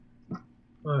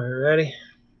Ready?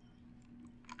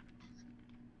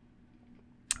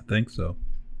 I think so.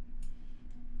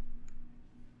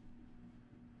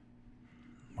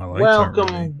 My lights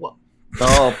aren't ready.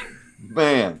 Oh,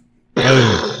 man.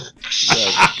 Oh.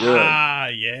 That's good. Ah,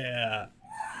 yeah.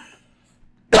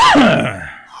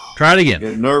 Try it again.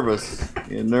 Get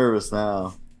nervous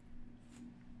now.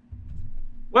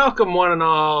 Welcome, one and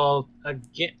all,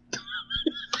 again.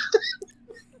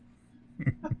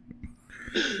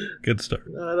 Good start.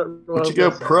 I don't know But you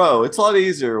go pro. It's a lot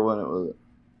easier when it was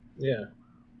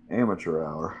amateur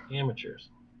hour. Amateurs.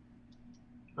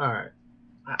 All right.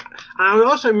 I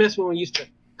also miss when we used to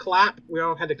clap. We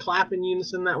all had to clap in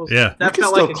unison. That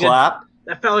felt like clap.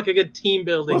 That felt like a good team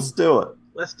building. Let's do it.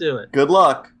 Let's do it. Good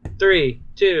luck. 3,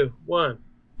 2, 1.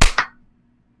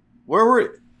 Where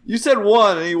were you? Said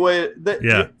one anyway.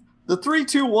 Yeah. The 3,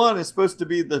 2, 1 is supposed to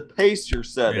be the pace you're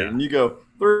setting. Yeah. And you go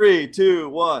 3, 2,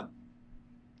 1.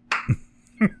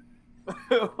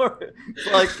 It's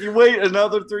like you wait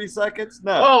another 3 seconds.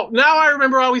 No. Oh, now I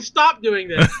remember why we stopped doing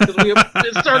this because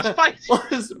it starts fighting.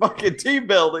 What is fucking team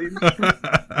building?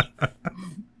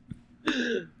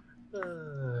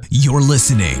 You're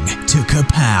listening to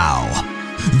Kapow,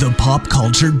 the pop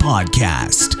culture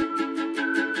podcast.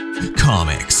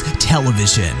 Comics,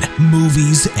 television,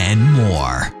 movies, and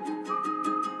more.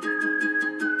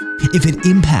 If it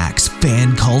impacts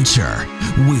fan culture,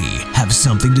 we have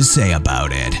something to say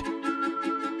about it.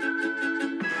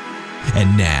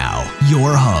 And now,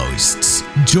 your hosts,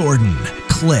 Jordan,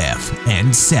 Cliff,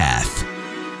 and Seth.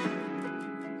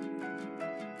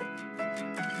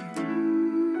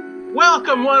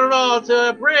 Welcome, one and all, to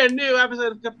a brand new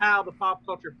episode of Kapow, the pop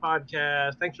culture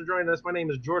podcast. Thanks for joining us. My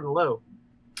name is Jordan Lowe.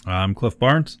 I'm Cliff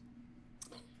Barnes.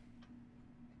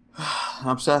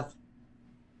 I'm Seth.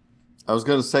 I was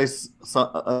going to say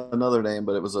another name,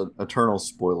 but it was an eternal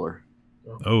spoiler.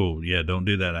 Oh, yeah, don't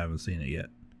do that. I haven't seen it yet.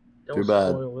 Too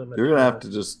bad. You're going to have to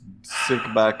just sink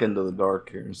back into the dark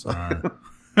here. So.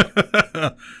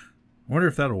 I wonder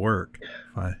if that'll work.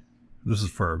 This is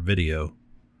for a video.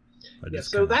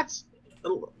 That's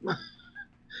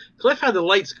Cliff had the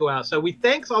lights go out, so we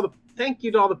thank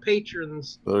you to all the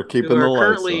patrons that are keeping the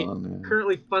lights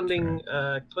currently funding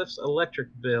Cliff's electric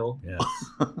bill. Yes.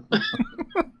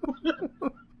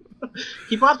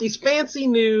 He bought these fancy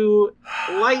new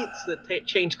lights that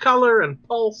change color and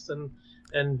pulse and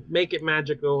make it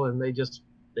magical, and they just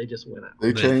went out.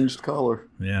 They changed color.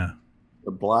 Yeah.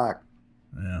 They're black.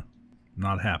 Yeah.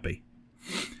 Not happy.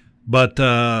 But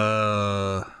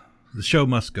the show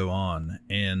must go on.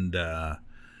 And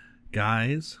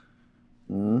guys,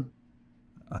 I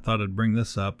thought I'd bring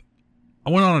this up. I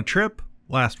went on a trip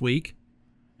last week.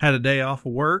 Had a day off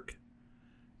of work.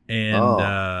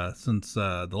 And since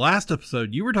the last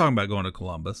episode, you were talking about going to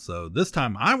Columbus. So this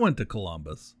time I went to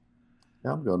Columbus.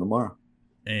 Yeah, I'm going tomorrow.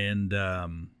 And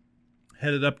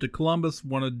headed up to Columbus,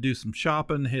 wanted to do some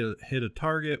shopping, hit a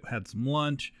Target, had some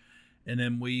lunch, and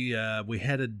then we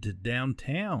headed to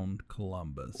downtown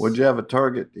Columbus. What'd you have at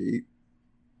Target to eat?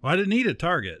 Well, I didn't eat at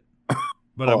Target,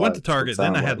 but I went to Target,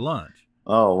 then I had lunch.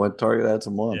 Oh, went to Target, had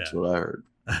some lunch, Yeah. what I heard.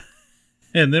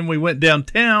 And then we went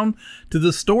downtown to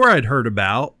the store I'd heard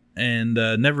about and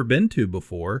never been to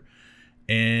before,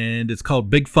 and it's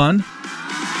called Big Fun. The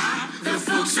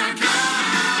folks are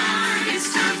gone.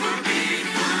 It's time for Big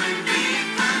Fun, Big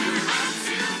Fun.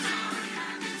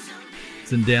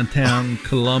 It's in downtown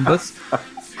Columbus.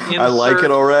 I like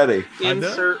it already.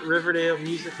 Insert Riverdale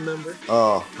music number.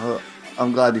 Oh,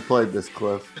 I'm glad you played this,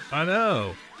 Cliff. I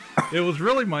know. It was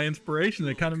really my inspiration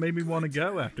that kind of made me want to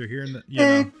go after hearing that.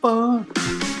 Big Fun.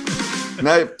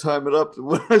 Now you have to time it up to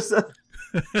what I said.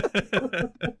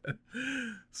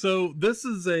 So this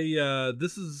is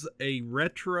a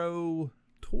retro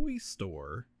toy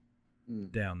store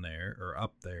down there, or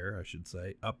up there, I should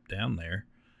say, down there,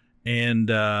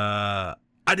 and I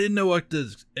didn't know what to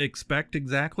expect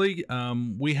exactly.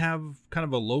 We have kind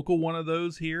of a local one of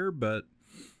those here, but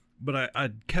I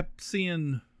kept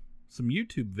seeing some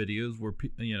YouTube videos where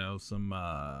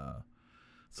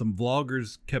some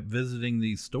vloggers kept visiting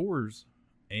these stores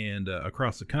and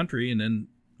across the country, and then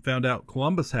found out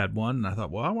Columbus had one, and I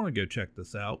thought, well, I want to go check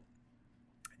this out.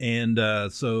 And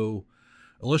so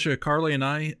Alicia, Carly, and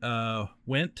I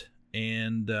went,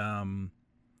 and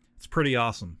it's pretty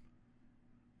awesome.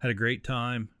 Had a great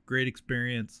time, great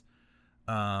experience.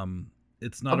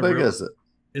 It's not How big is it?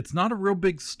 It's not a real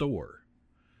big store.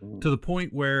 To the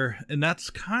point where, and that's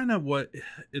kind of what,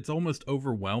 it's almost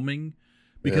overwhelming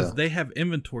because they have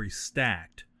inventory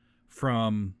stacked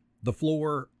from the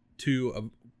floor to a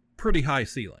pretty high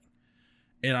ceiling.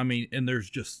 And I mean, and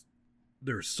there's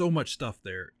so much stuff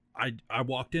there. I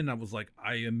walked in, I was like,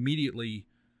 I immediately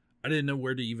I didn't know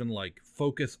where to even like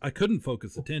focus. I couldn't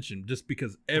focus attention just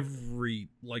because every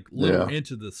like little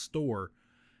inch of the store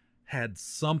had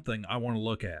something I want to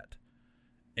look at.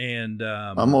 And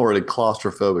I'm already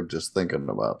claustrophobic just thinking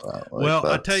about that. Like, well,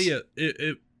 I tell you,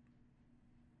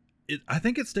 I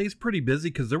think it stays pretty busy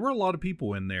because there were a lot of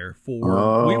people in there we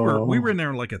were in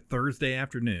there like a Thursday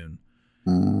afternoon,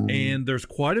 and there's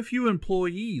quite a few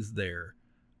employees there.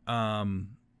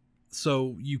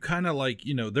 So you kind of like,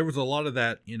 you know, there was a lot of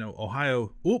that, you know,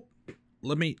 Ohio. Oop,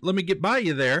 let me get by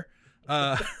you there.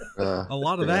 A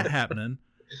lot of that happening,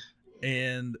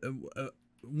 and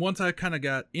once I kind of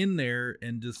got in there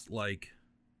and just like,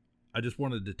 I just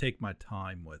wanted to take my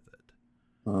time with it,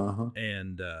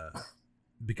 and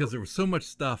because there was so much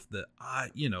stuff that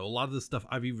a lot of the stuff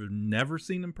I've either never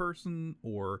seen in person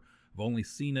or I've only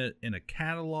seen it in a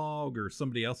catalog or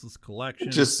somebody else's collection.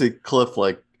 Just see Cliff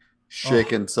like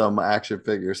shaking some action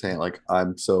figure's hand, like,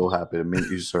 I'm so happy to meet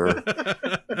you, sir.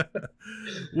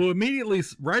 Well, immediately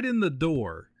right in the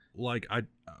door, like I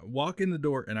walk in the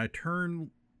door and I turn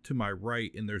to my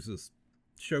right and there's this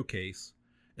showcase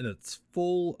and it's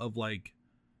full of like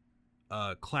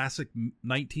classic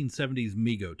 1970s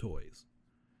Mego toys.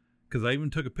 Because I even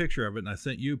took a picture of it and I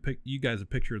sent you guys a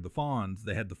picture of the Fonz.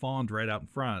 They had the Fonz right out in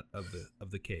front of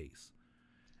the case.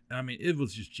 And I mean, it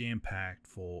was just jam-packed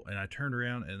full. And I turned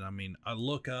around and I mean, I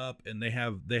look up and they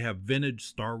have vintage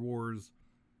Star Wars,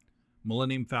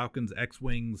 Millennium Falcons,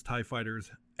 X-Wings, TIE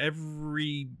Fighters,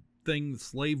 everything,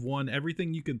 Slave One,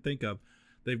 everything you can think of.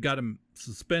 They've got them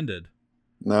suspended.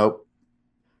 Nope.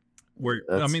 They're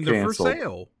for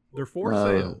sale. They're for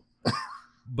sale.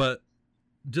 But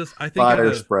just, I think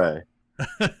fire spray.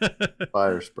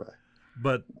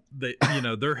 But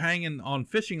they're hanging on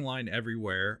fishing line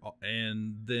everywhere,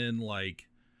 and then like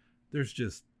there's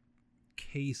just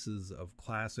cases of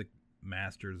classic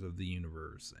Masters of the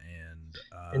Universe,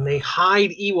 and they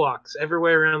hide Ewoks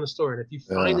everywhere around the store. And if you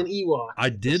find an Ewok,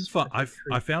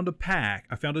 I found a pack.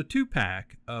 I found a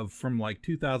 2-pack from like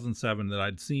 2007 that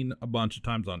I'd seen a bunch of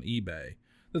times on eBay.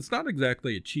 That's not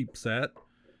exactly a cheap set,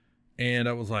 and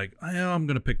I was like, I'm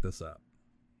gonna pick this up.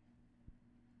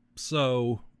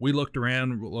 So we looked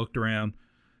around,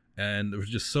 and there was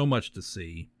just so much to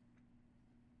see.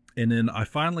 And then I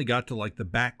finally got to like the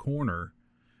back corner,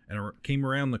 and I came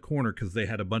around the corner because they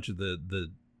had a bunch of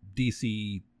the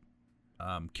DC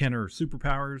Kenner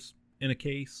superpowers in a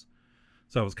case.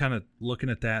 So I was kind of looking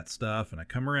at that stuff, and I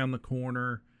come around the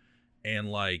corner, and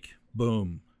like,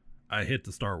 boom, I hit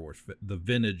the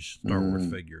vintage Star Wars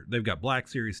figure. They've got Black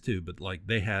Series too, but like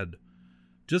they had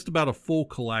just about a full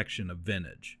collection of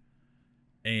vintage.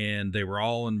 And they were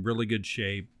all in really good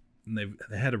shape, and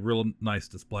they had a real nice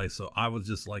display. So I was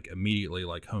just like immediately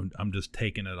like, I'm just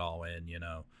taking it all in, you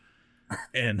know.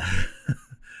 And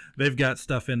they've got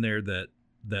stuff in there that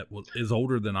is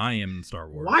older than I am in Star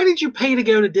Wars. Why did you pay to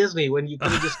go to Disney when you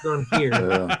could have just gone here?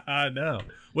 I know.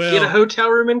 Well, get a hotel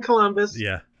room in Columbus.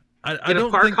 Yeah, I don't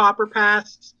park hopper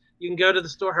pass. You can go to the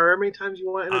store however many times you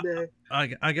want in a day.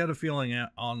 I got a feeling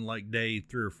on like day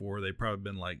 3 or 4, they've probably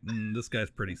been like, this guy's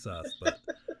pretty sus. But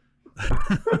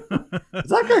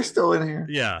is that guy still in here?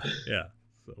 Yeah.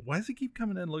 So why does he keep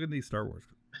coming in looking at these Star Wars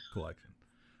collection?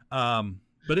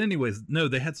 But anyways, no,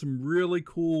 they had some really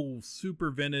cool, super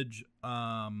vintage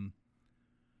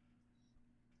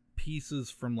pieces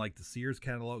from like the Sears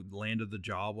catalog. Land of the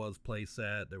Jawas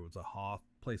playset. There was a Hoth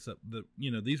playset.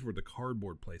 These were the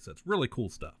cardboard playsets. Really cool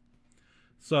stuff.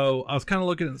 So I was kind of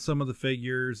looking at some of the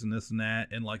figures and this and that,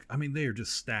 and like, I mean, they are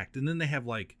just stacked. And then they have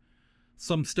like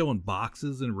some still in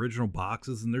boxes, in original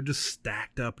boxes, and they're just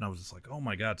stacked up. And I was just like, oh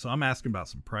my God. So I'm asking about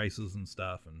some prices and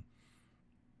stuff. And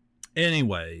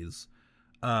anyways,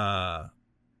 the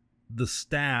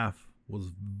staff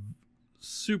was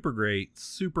super great,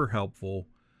 super helpful.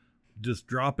 Just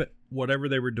drop it, whatever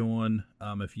they were doing,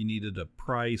 if you needed a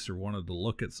price or wanted to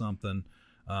look at something.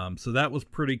 So that was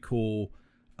pretty cool.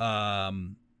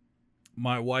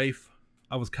 My wife,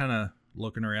 I was kind of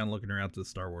looking around to the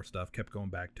Star Wars stuff, kept going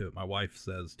back to it. My wife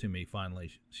says to me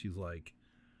finally, she's like,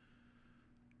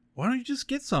 why don't you just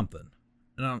get something?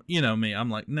 And I'm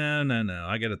like, no,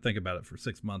 I got to think about it for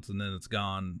 6 months and then it's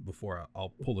gone before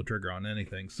I'll pull the trigger on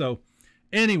anything. So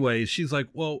anyways, she's like,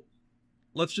 well,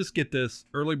 let's just get this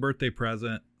early birthday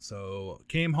present. So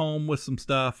came home with some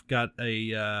stuff, got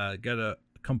a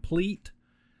complete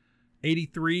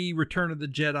 83 Return of the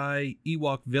Jedi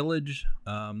Ewok Village.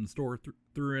 The store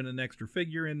threw in an extra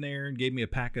figure in there and gave me a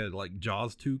pack of like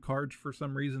Jaws 2 cards for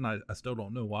some reason. I still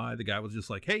don't know why. The guy was just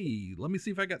like, hey, let me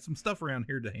see if I got some stuff around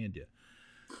here to hand you.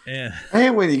 And hey,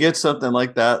 when you get something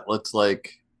like that, let's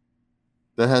like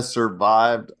that has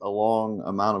survived a long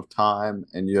amount of time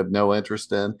and you have no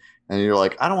interest in, and you're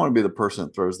like, I don't want to be the person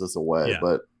that throws this away. Yeah.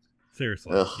 But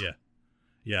Seriously, ugh.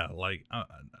 yeah. Like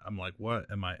I'm like, what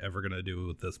am I ever gonna do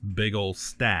with this big old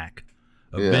stack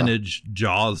of Yeah. vintage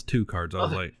Jaws 2 cards? I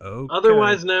was like, oh,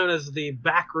 Otherwise known as the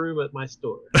back room at my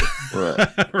store. Right.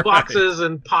 Boxes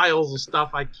and piles of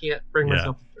stuff I can't bring Yeah.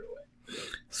 myself to throw away.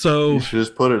 So You should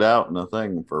just put it out in a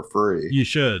thing for free. you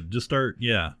should just start.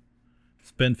 Yeah,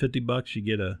 spend $50, you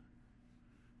get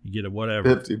a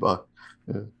whatever. $50.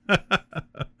 Yeah.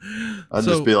 I'd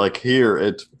So- just be like, here,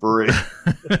 it's free.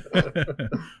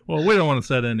 Well, we don't want to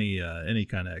set any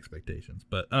kind of expectations,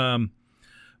 but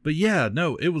yeah,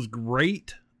 no, it was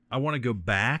great. I want to go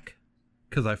back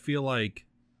because I feel like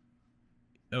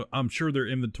I'm sure their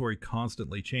inventory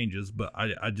constantly changes, but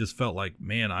I just felt like,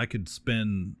 man, I could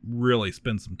really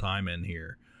spend some time in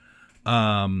here.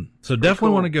 So definitely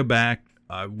cool. want to go back.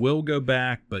 I will go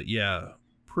back, but yeah,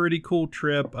 pretty cool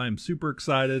trip. I'm super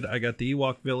excited. I got the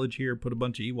Ewok Village here, put a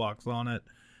bunch of Ewoks on it,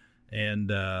 and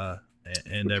What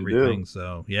you everything. do.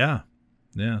 So yeah,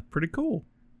 pretty cool.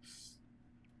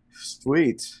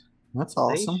 Sweet. That's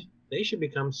awesome. They should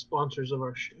become sponsors of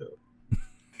our show.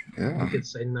 Yeah, We could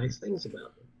say nice things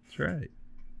about them. That's right.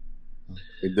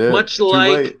 we did. Much Too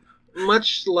like- late.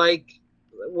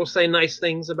 We'll say nice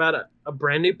things about a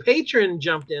brand new patron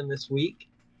jumped in this week,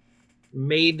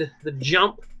 made the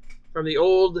jump from the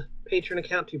old patron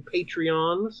account to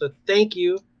Patreon. So thank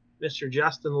you, Mr.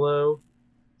 Justin Lowe,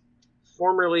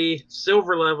 formerly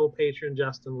silver level patron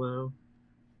Justin Lowe.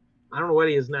 I don't know what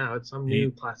he is now. It's some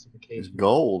new He's classification.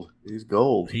 gold. He's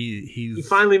gold. He's He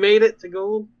finally made it to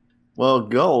gold Well,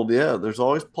 gold, yeah. There's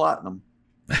always platinum.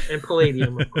 and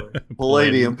palladium, of course.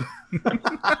 Palladium.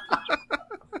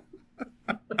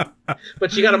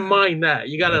 But you got to mine that.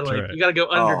 You got to That's like right. you got to go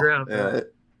underground. Oh, yeah,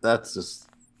 that's just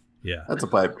yeah. that's a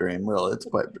pipe dream, really. It's a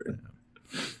pipe dream.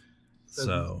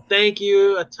 So Thank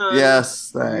you a ton.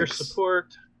 Yes, for your thanks.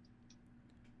 support.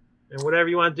 And whatever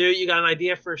you want to do, you got an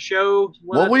idea for a show? You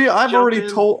Well, wanna I've jump already in?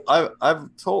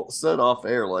 told said off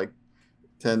air like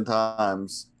 10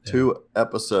 times, Yeah. 2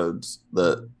 episodes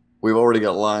that we've already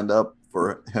got lined up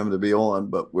for him to be on,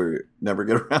 but we never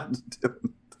get around to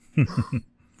doing it.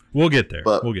 we'll get there.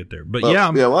 But- We'll get there. But But, yeah,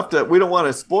 we'll have to, we don't want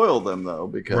to spoil them though,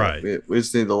 because Right. we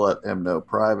just need to let him know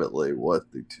privately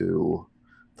what the 2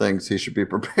 things he should be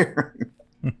preparing.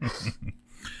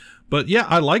 But yeah,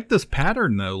 I like this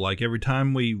pattern though. Like every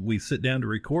time we sit down to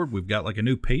record, we've got like a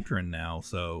new patron now,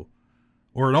 so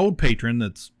or an old patron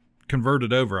that's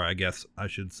converted over, I guess I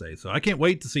should say. So I can't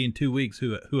wait to see in 2 weeks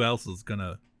who else is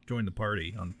gonna join the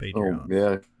party on Oh, Patreon.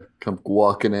 yeah. Come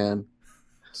walking in.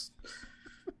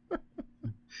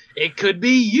 It could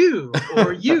be you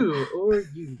or you or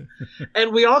you.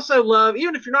 And we also love,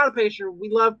 even if you're not a patron, we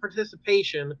love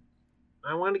participation.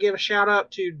 I want to give a shout out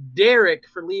to Derek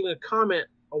for leaving a comment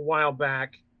a while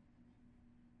back.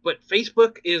 But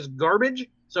Facebook is garbage.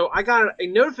 So I got a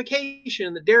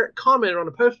notification that Derek commented on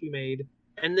a post we made,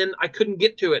 and then I couldn't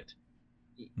get to it.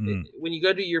 Mm. When you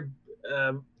go to your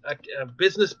a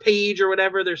business page or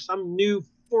whatever, there's some new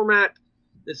format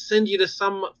that sends you to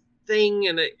some thing,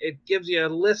 and it gives you a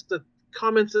list of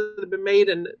comments that have been made,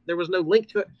 and there was no link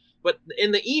to it. But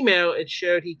in the email, it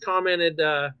showed he commented,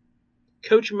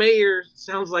 Coach Mayer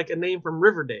sounds like a name from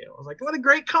Riverdale. I was like, what a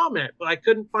great comment, but I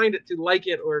couldn't find it to like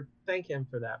it or thank him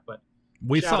for that. But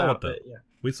We shout saw it out though. that- yeah.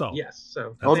 We saw it. Yes.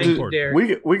 So That's thank you, important.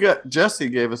 Derek. We got Jesse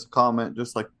gave us a comment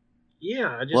just like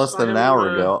Yeah, I just less saw than an him,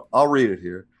 hour ago. I'll read it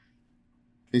here.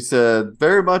 He said,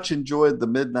 very much enjoyed the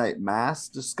Midnight Mass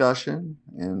discussion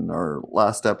in our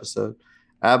last episode.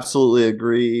 Absolutely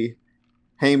agree.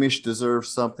 Hamish deserves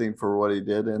something for what he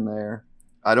did in there.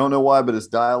 I don't know why, but his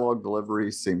dialogue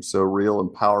delivery seems so real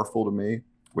and powerful to me.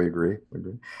 We agree.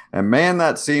 And man,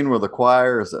 that scene where the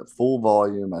choir is at full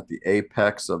volume at the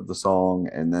apex of the song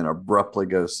and then abruptly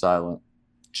goes silent.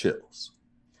 Chills.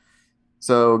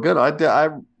 So good. I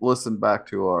listened back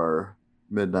to our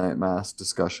Midnight Mass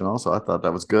discussion also. I thought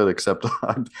that was good, except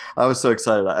I was so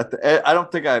excited. I don't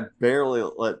think I barely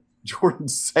let Jordan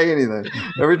say anything.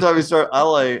 Every time he started,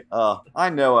 I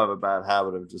know I have a bad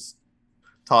habit of just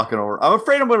talking over. I'm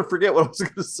afraid I'm going to forget what I was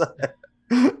going to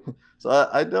say. So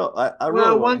I don't. I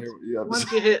really want to hear what you have to Once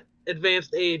say. you hit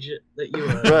advanced age that you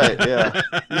are. Right? Yeah.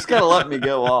 You just got to let me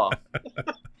go off.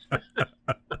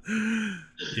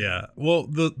 Yeah. Well,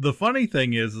 the funny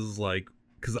thing is like,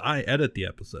 because I edit the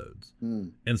episodes,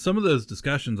 and some of those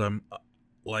discussions, I'm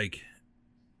like,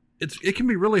 it can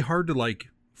be really hard to like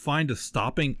find a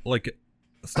stopping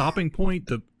point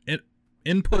to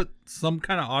input some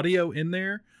kind of audio in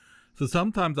there. So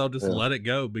sometimes I'll just let it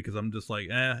go because I'm just like,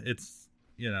 it's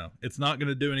it's not going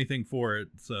to do anything for it.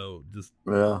 So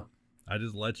I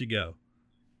just let you go.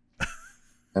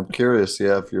 I'm curious,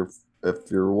 if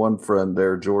your one friend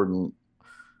there, Jordan,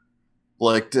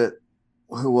 liked it.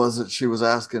 Who was it? She was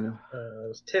asking. It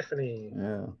was Tiffany.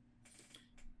 Yeah.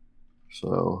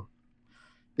 So,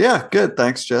 yeah, good.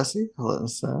 Thanks, Jesse, for letting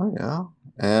us know. Yeah,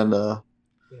 and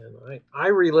I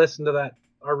re-listened to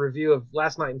our review of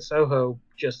Last Night in Soho,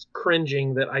 just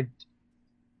cringing that I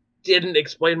didn't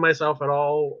explain myself at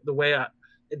all. The way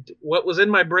what was in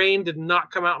my brain did not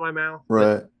come out my mouth.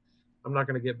 Right. I'm not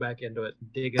going to get back into it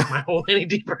and dig in my hole any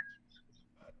deeper.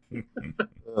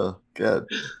 Good.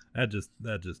 That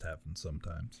just happens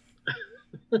sometimes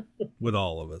with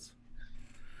all of us.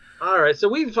 All right, so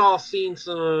we've all seen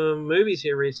some movies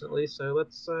here recently, so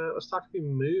let's talk a few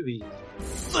movies.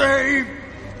 Save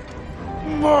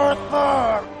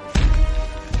Martha!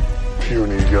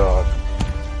 Puny God.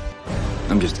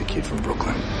 I'm just a kid from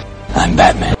Brooklyn. I'm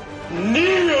Batman.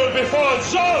 Kneel before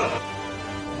Zod!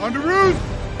 On the roof!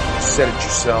 Said it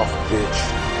yourself,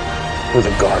 bitch. We're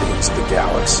the Guardians of the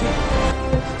Galaxy.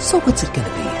 So what's it gonna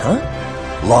be,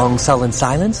 huh? Long sullen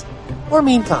silence? Or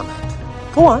mean comment?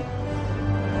 Go on.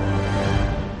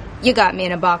 You got me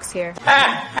in a box here.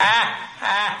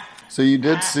 So you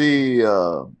did see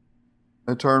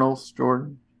Eternals,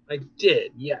 Jordan? I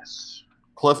did, yes.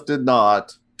 Cliff did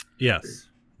not. Yes.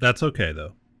 That's okay,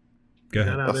 though. Go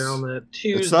ahead. Got out there on the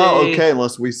Tuesday. It's not okay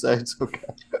unless we say it's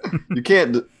okay. You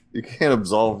can't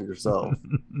absolve yourself.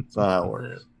 That's not how it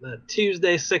works. The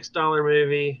Tuesday $6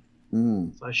 movie.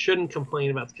 Mm. So I shouldn't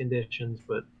complain about the conditions,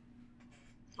 but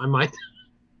I might.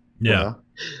 Yeah.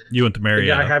 You went to Marietta.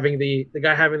 The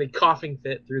guy having the coughing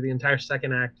fit through the entire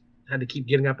second act had to keep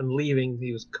getting up and leaving.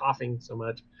 He was coughing so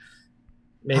much.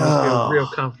 Made me feel real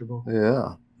comfortable.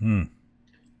 Yeah. Hmm.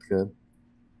 Good.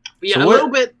 But yeah, So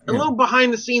a little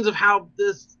behind the scenes of how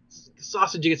this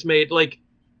sausage gets made. Like,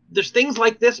 there's things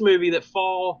like this movie that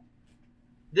fall.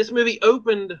 This movie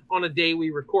opened on a day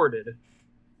we recorded.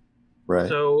 Right.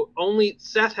 So only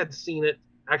Seth had seen it.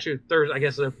 Actually, Thursday. I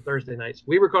guess it was Thursday nights.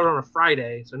 We recorded on a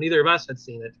Friday, so neither of us had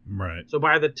seen it. Right. So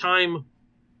by the time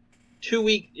 2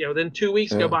 weeks, then 2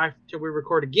 weeks go by till we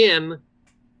record again,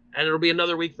 and it'll be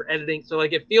another week for editing. So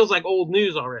like it feels like old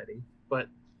news already. But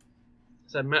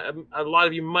so a lot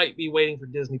of you might be waiting for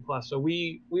Disney Plus, so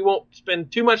we won't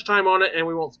spend too much time on it, and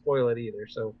we won't spoil it either.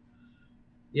 So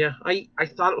yeah, I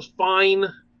thought it was fine.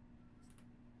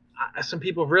 Some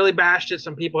people have really bashed it.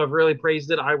 Some people have really praised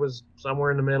it. I was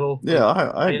somewhere in the middle. Yeah,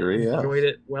 I agree. Yeah, enjoyed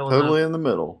it well totally enough. in the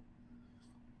middle.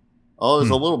 Oh, it was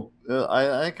a little.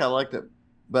 I think I liked it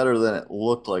better than it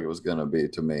looked like it was going to be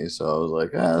to me. So I was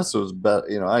like, this was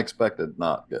better. I expected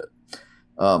not good.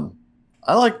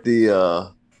 I like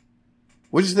the.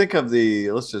 What did you think of the?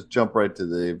 Let's just jump right to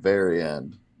the very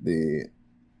end. The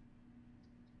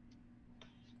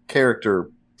character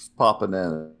popping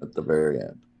in at the very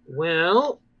end.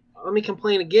 Well, let me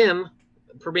complain again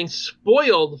for being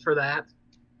spoiled for that.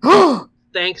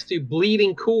 Thanks to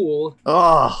Bleeding Cool.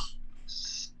 Oh.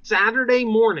 Saturday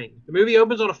morning. The movie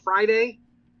opens on a Friday.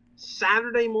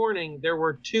 Saturday morning, there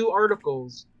were 2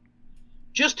 articles.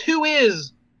 Just who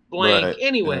is blank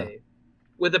anyway,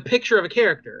 with a picture of a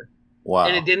character. Wow.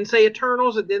 And it didn't say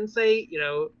Eternals. It didn't say,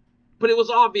 but it was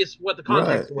obvious what the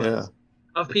context was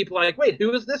of people like, wait,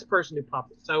 who is this person who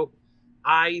popped it? So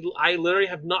I literally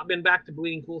have not been back to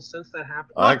Bleeding Cool since that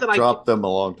happened. I dropped them a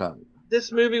long time ago.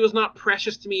 This movie was not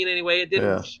precious to me in any way. It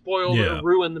didn't spoil or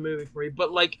ruin the movie for me.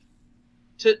 But like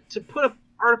to put an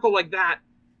article like that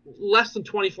less than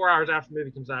 24 hours after the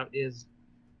movie comes out is,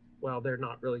 well,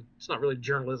 it's not really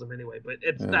journalism anyway, but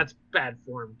that's bad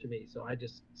form to me. So I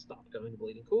just stopped going to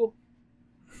Bleeding Cool.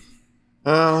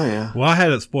 Oh yeah. Well, I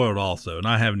had it spoiled also, and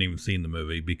I haven't even seen the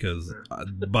movie because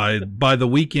by the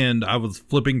weekend I was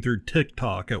flipping through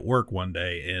TikTok at work one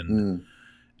day, and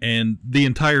the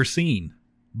entire scene,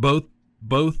 both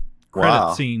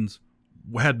credit scenes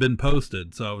had been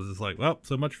posted. So I was just like, well,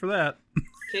 so much for that.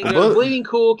 Can't go to Bleeding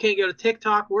Cool. Can't go to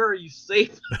TikTok. Where are you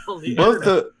safe? On the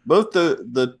internet? both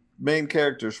the main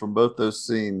characters from both those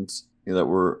scenes that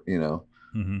were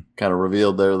kind of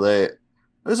revealed there.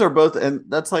 Those are both, and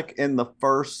that's like in the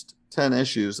first 10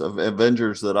 issues of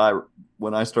Avengers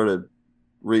when I started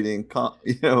reading,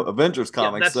 Avengers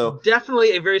comics. That's so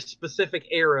definitely a very specific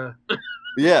era.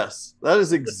 Yes, that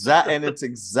is and it's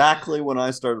exactly when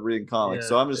I started reading comics.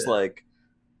 So I'm just like,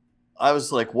 I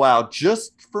was like, wow,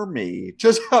 just for me.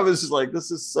 I was just like,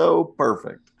 this is so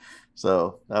perfect.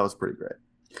 So that was pretty great.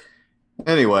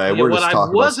 Anyway, we're just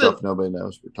talking about stuff nobody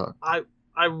knows we're talking.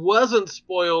 I wasn't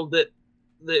spoiled that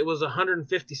it was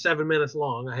 157 minutes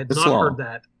long. I had not heard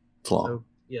that. It's long. So,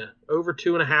 yeah, over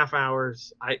 2.5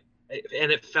 hours.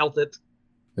 and it felt it.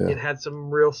 Yeah. It had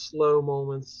some real slow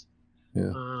moments.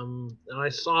 Yeah. And I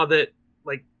saw that,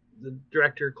 like, the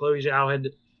director Chloe Zhao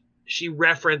she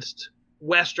referenced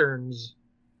westerns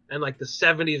and like the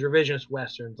 70s revisionist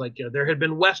westerns. Like, there had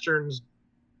been westerns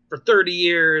for 30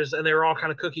 years and they were all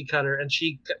kind of cookie cutter, and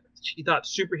she thought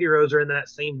superheroes are in that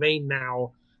same vein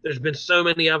now. There's been so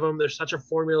many of them. There's such a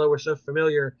formula. We're so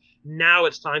familiar. Now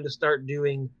it's time to start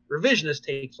doing revisionist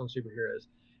takes on superheroes.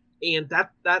 And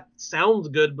that sounds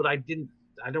good, but I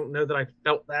don't know that I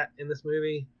felt that in this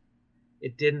movie.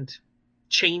 It didn't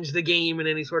change the game in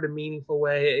any sort of meaningful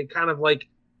way. It kind of like,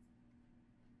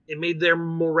 it made their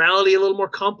morality a little more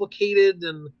complicated,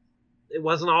 and it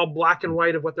wasn't all black and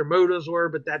white of what their motives were,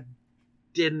 but that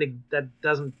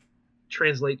doesn't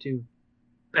translate to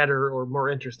better or more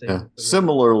interesting. Yeah.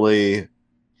 Similarly,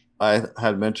 I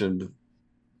had mentioned a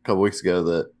couple weeks ago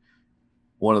that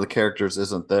one of the characters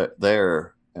isn't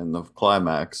there in the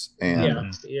climax,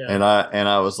 and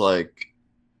I was like,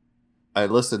 I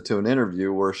listened to an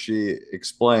interview where she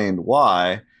explained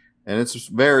why, and it's just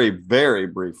very, very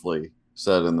briefly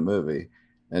said in the movie,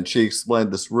 and she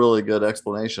explained this really good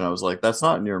explanation. I was like, that's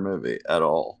not in your movie at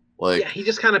all. Like, yeah, he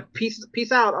just kind of peace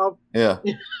out. Yeah,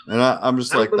 and I'm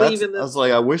just like, I was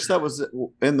like, I wish that was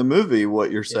in the movie.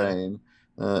 What you're saying,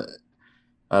 I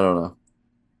don't know.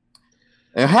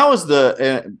 And how is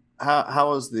the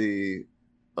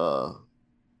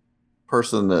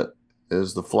person that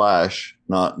is the Flash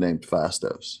not named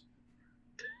Fastos?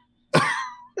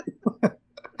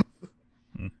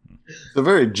 It's a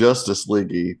very Justice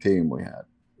League team we had.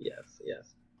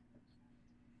 Yes.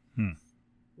 Hmm.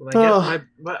 Well, I guess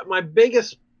my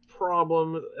biggest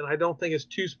problem, and I don't think it's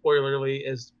too spoilerly,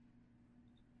 is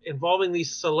involving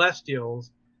these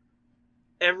Celestials.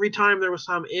 Every time there was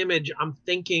some image, I'm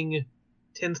thinking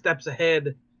 10 steps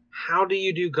ahead. How do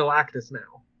you do Galactus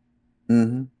now?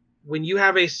 Mm-hmm. When you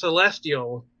have a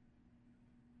Celestial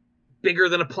bigger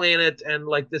than a planet and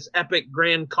like this epic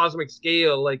grand cosmic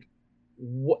scale, like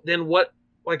what?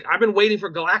 Like, I've been waiting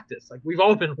for Galactus. Like, we've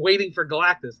all been waiting for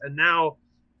Galactus, and now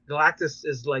Galactus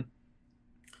is like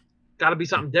got to be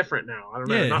something different now. I don't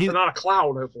know. Not a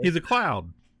cloud. Hopefully, he's a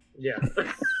cloud. Yeah.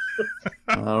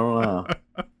 I don't know.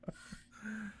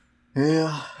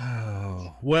 Yeah.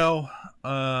 Oh, well.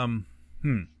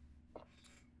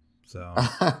 So.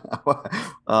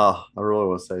 I really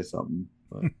want to say something.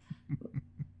 But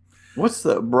what's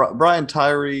the Brian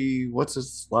Tyree? What's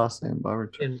his last name?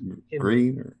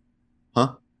 Green or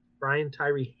Brian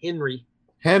Tyree Henry.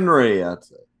 Henry,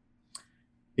 that's it.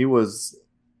 He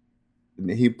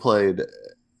played.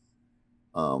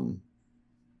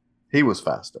 He was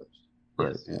Fastos,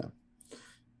 right? Yes.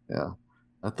 Yeah.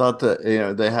 I thought that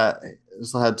they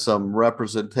had some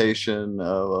representation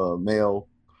of a male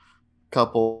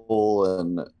couple,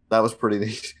 and that was pretty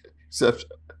neat. Except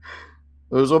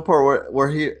there was one part where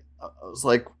he was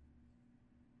like,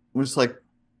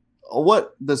 oh,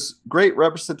 what this great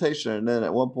representation, and then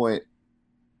at one point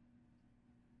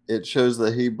it shows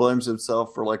that he blames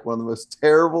himself for like one of the most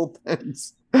terrible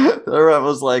things. I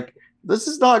was like, this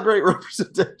is not great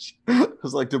representation. It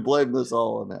was like to blame this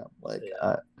all on him. Like,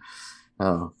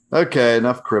 oh, okay,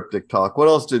 enough cryptic talk. What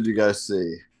else did you guys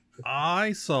see?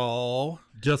 I saw,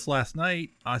 just last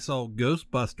night,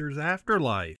 Ghostbusters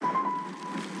Afterlife.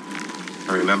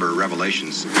 I remember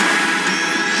Revelations.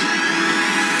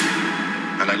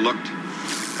 And I looked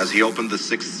as he opened the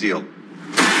sixth seal.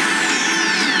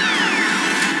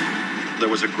 There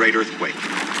was a great earthquake.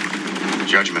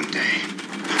 Judgment Day.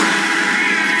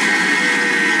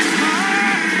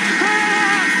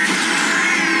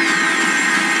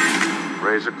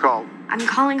 Raise a call. I'm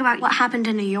calling about what happened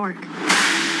in New York.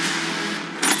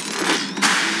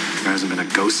 There hasn't been a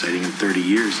ghost sighting in 30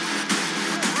 years.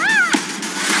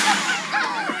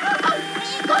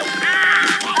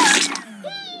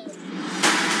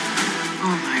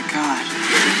 Oh my God.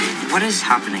 What is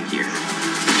happening here?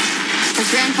 His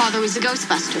grandfather was a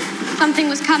Ghostbuster. Something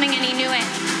was coming and he knew it.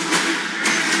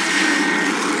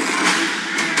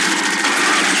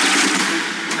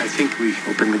 I think we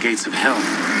opened the gates of hell.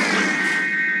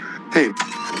 Hey,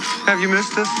 have you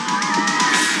missed us?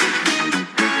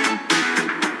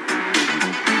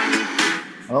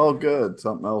 Oh, good.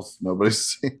 Something else nobody's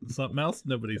seen. Something else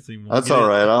nobody's seen. That's all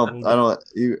right. I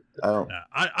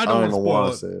don't even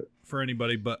want to say it for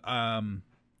anybody. But I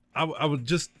would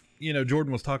just,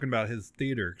 Jordan was talking about his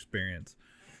theater experience,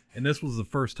 and this was the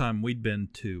first time we'd been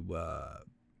to.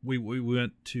 We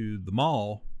went to the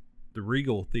mall, the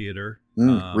Regal Theater,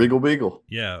 Regal Beagle.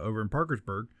 Yeah, over in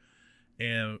Parkersburg.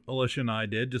 And Alicia and I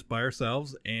did just by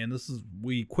ourselves, and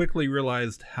we quickly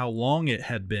realized how long it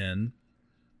had been.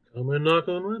 Come and knock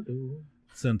on my door.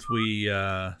 since we've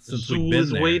Zool been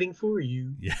is there. waiting for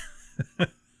you. Yeah.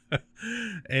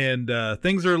 And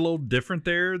things are a little different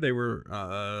there. They were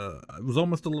it was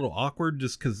almost a little awkward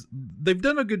just because they've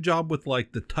done a good job with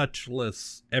like the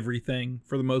touchless everything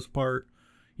for the most part.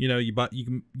 You know, you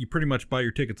pretty much buy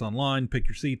your tickets online, pick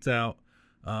your seats out,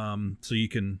 so you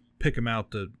can pick them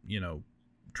out to, you know,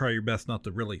 try your best not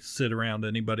to really sit around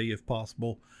anybody if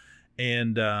possible.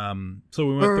 And so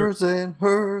we went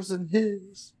hers and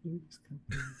his,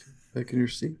 picking your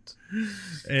seats.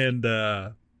 And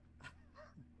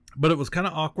but it was kind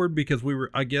of awkward because we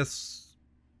were, I guess,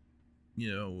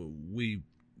 you know,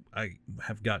 I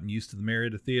have gotten used to the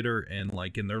Marietta Theater, and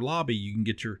like in their lobby, you can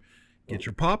get your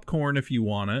popcorn if you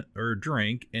want it, or a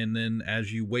drink, and then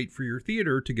as you wait for your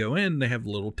theater to go in, they have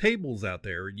little tables out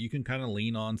there you can kind of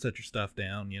lean on, set your stuff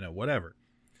down, you know, whatever.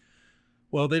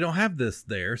 Well, they don't have this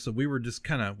there, so we were just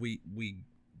kind of we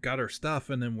got our stuff,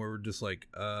 and then we were just like,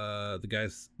 the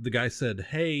guy said,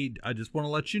 "Hey, I just want to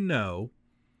let you know,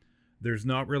 there's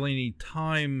not really any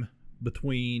time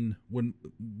between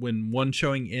when one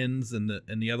showing ends and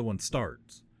the other one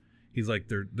starts." He's like,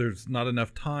 there's not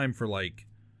enough time for like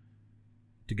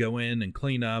to go in and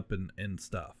clean up and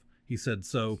stuff. He said,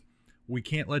 so we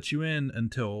can't let you in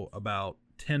until about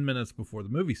 10 minutes before the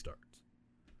movie starts.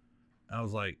 I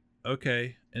was like,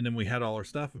 okay. And then we had all our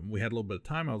stuff and we had a little bit of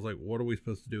time. I was like, what are we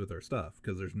supposed to do with our stuff?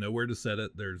 Because there's nowhere to set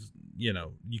it. There's, you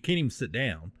know, you can't even sit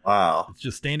down. Wow. It's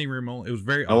just standing room only. It was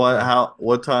very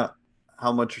what time,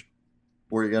 how much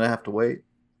were you going to have to wait?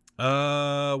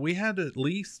 We had at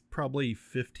least probably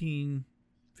 20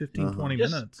 Just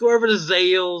minutes. Go over to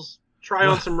Zales, try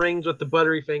on some rings with the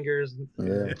buttery fingers, and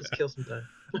Yeah. just kill some time.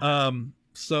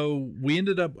 So we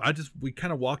ended up, we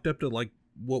kind of walked up to like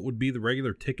what would be the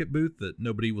regular ticket booth that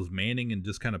nobody was manning, and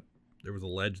just kind of, there was a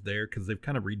ledge there because they've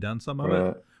kind of redone some of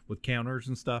it with counters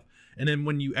and stuff. And then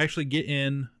when you actually get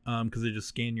in, because they just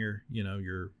scan your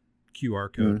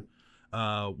QR code,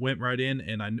 went right in,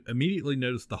 and I immediately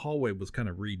noticed the hallway was kind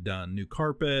of redone, new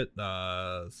carpet,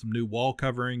 some new wall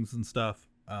coverings and stuff.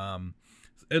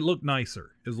 It looked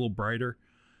nicer. It was a little brighter.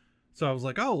 So I was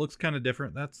like, oh, it looks kind of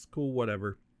different. That's cool.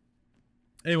 Whatever.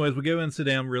 Anyways, we go in, sit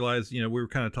down, realize, we were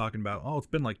kind of talking about, oh, it's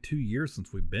been like 2 years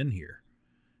since we've been here.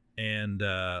 And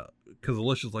because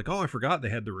Alicia's like, oh, I forgot they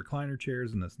had the recliner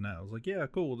chairs and this and that. I was like, yeah,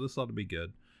 cool. This ought to be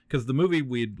good. Because the movie,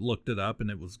 we'd looked it up, and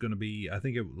it was going to be, I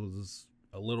think it was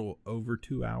a little over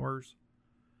 2 hours.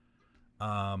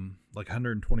 Like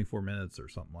 124 minutes or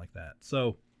something like that.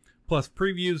 So, plus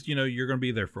previews, you're going to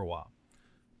be there for a while.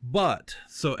 But,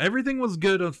 so everything was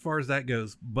good as far as that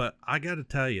goes. But I got to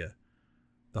tell you,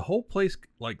 the whole place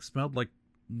like smelled like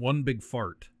one big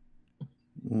fart.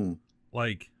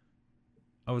 Like,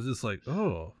 I was just like,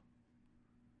 oh.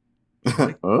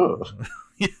 Like, oh.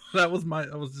 Yeah, I was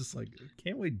just like,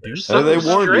 can't we do something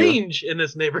strange in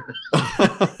this neighborhood?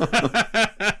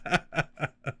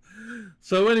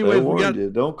 So anyways,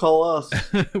 don't call us.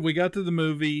 We got to the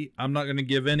movie. I'm not going to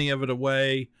give any of it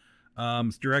away.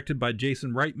 It's directed by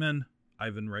Jason Reitman,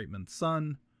 Ivan Reitman's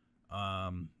son.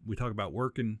 We talk about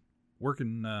working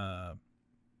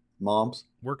moms.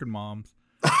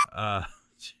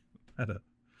 Had a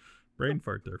brain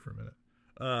fart there for a minute.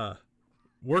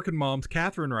 Working moms,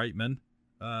 Catherine Reitman.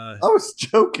 I was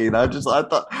joking. I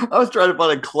thought I was trying to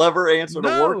find a clever answer to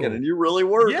working, and you really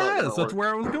were. Yes, that's where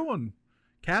I was going.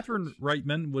 Catherine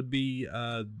Reitman would be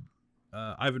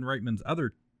Ivan Reitman's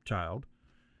other child.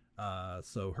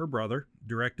 So her brother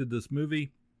directed this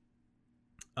movie.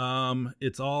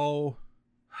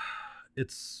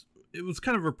 It was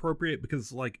kind of appropriate because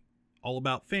it's like all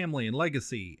about family and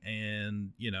legacy,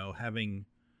 and having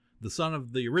the son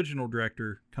of the original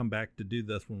director come back to do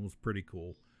this one was pretty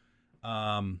cool.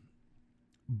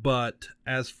 But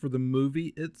as for the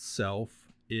movie itself,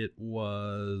 it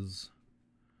was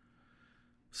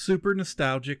super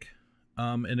nostalgic,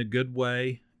 in a good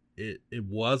way. It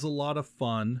was a lot of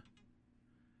fun.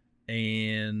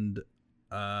 And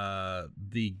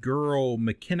the girl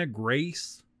McKenna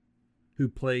Grace, who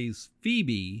plays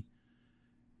Phoebe,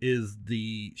 is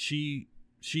she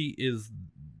is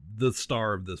the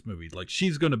star of this movie. Like,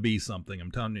 she's going to be something.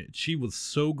 I'm telling you, she was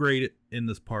so great in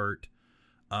this part.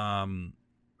 Are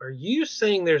you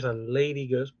saying there's a lady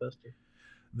Ghostbuster?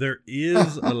 There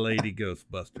is a lady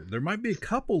Ghostbuster. There might be a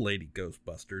couple lady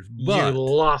Ghostbusters, but you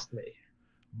lost me.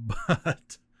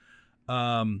 But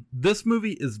this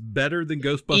movie is better than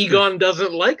Ghostbusters. Egon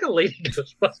doesn't like a lady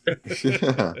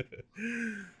Ghostbuster.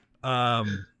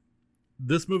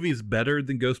 This movie is better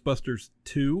than Ghostbusters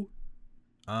 2.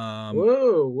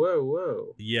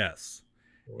 Whoa. Yes.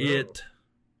 Whoa.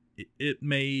 It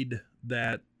made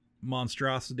that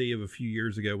monstrosity of a few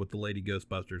years ago with the lady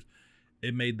Ghostbusters.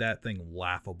 it made that thing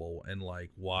laughable. And like,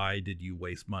 why did you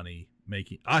waste money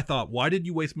making? I thought, why did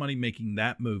you waste money making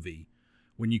that movie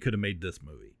when you could have made this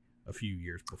movie a few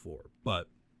years before? But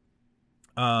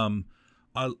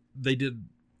they did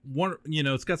one. You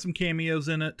know, it's got some cameos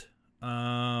in it.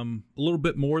 A little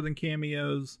bit more than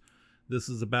cameos. This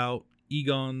is about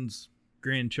Egon's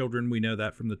grandchildren. We know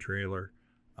that from the trailer.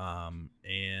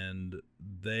 And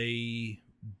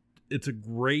it's a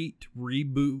great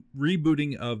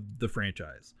rebooting of the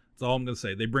franchise. That's all I'm going to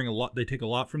say. They take a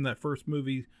lot from that first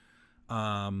movie,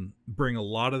 bring a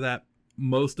lot of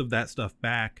most of that stuff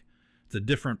back. It's a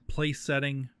different place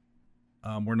setting.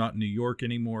 We're not in New York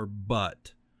anymore,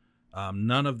 but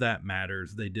none of that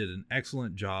matters. They did an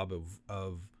excellent job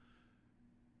of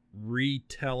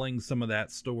retelling some of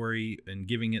that story and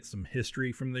giving it some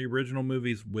history from the original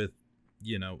movies with,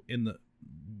 you know,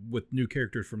 with new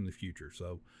characters from the future.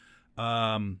 So,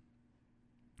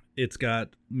 it's got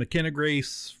McKenna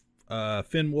Grace,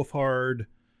 Finn Wolfhard,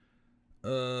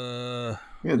 Logan,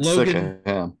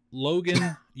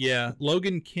 yeah,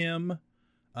 Logan Kim.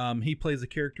 He plays a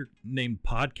character named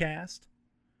Podcast,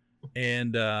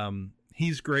 and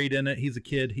he's great in it. He's a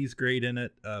kid. He's great in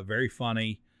it. Very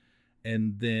funny.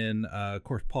 And then, of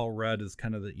course, Paul Rudd is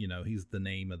kind of he's the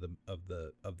name of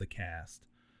the cast.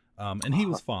 And he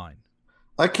was fine.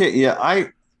 I can't. Yeah,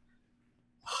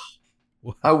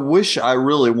 I wish I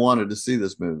really wanted to see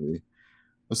this movie.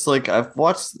 It's like I've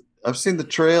seen the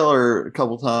trailer a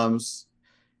couple times,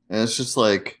 and it's just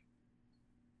like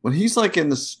when he's like in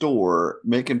the store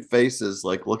making faces,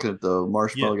 like looking at the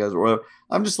marshmallow guys or whatever.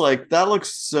 I'm just like, that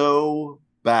looks so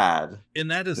bad. And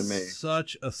that is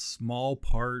such a small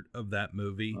part of that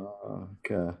movie.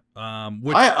 Okay.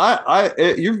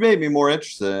 Which, you've made me more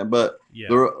interested in it, but yeah.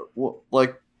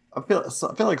 I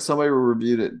feel like somebody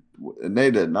reviewed it and they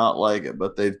did not like it,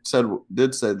 but they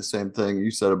did say the same thing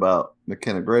you said about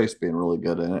McKenna Grace being really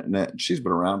good in it, and she's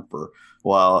been around for a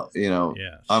while. You know,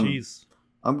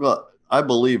 I'm glad. I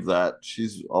believe that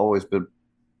she's always been,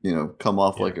 come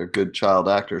off like a good child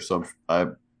actor. So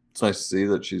it's nice to see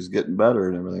that she's getting better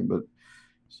and everything. But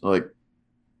it's like,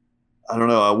 I don't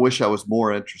know. I wish I was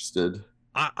more interested.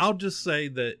 I'll just say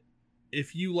that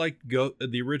if you like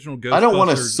the original Ghostbusters, I don't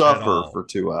want to suffer for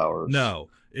 2 hours. No,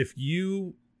 if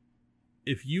you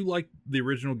like the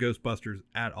original Ghostbusters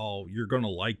at all, you're going to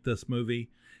like this movie.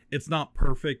 It's not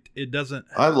perfect. It doesn't.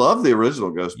 I love the original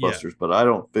Ghostbusters, but I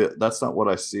don't fit. That's not what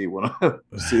I see when I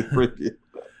see the preview.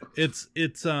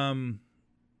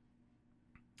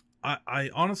 I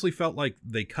honestly felt like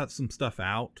they cut some stuff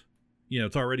out.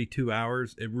 It's already 2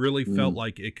 hours. It really felt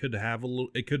like it could have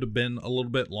been a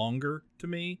little bit longer to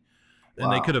me,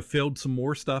 and they could have filled some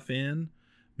more stuff in,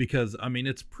 because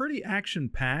it's pretty action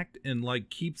packed and like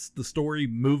keeps the story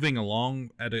moving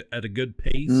along at a good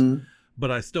pace. Mm. But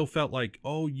I still felt like,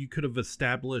 you could have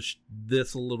established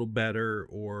this a little better,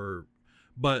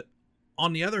 but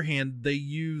on the other hand, they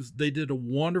did a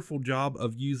wonderful job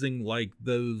of using like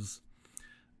that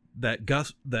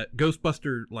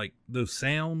Ghostbuster, like those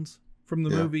sounds from the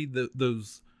movie,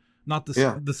 those, not the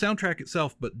soundtrack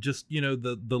itself, but just,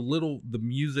 the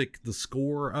music, the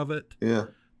score of it. Yeah.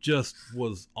 Just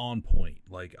was on point.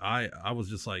 Like I was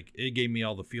just like, it gave me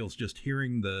all the feels just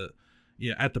hearing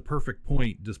at the perfect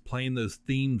point, just playing those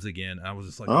themes again. I was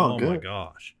just like, oh my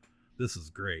gosh, this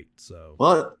is great. So,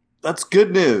 well, that's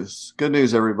good news. Good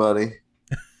news, everybody.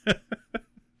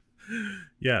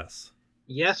 Yes.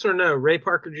 Yes or no? Ray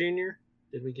Parker Jr.?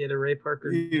 Did we get a Ray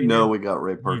Parker Jr.? We got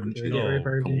Ray Parker Jr. Ray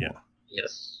Parker Jr.? Yeah.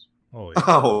 Yes. Oh yeah.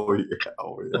 Oh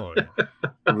yeah.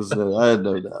 I had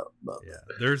no doubt about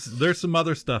that. There's some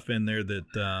other stuff in there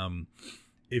that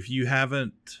if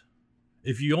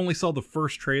you only saw the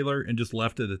first trailer and just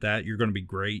left it at that, you're going to be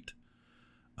great.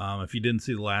 If you didn't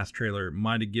see the last trailer, it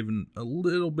might have given a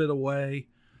little bit away,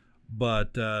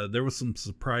 but there was some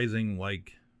surprising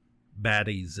like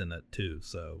baddies in it too.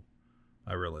 So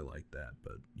I really liked that.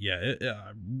 But yeah,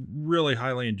 I really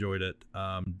highly enjoyed it.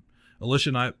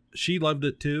 Alicia and she loved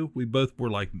it too. We both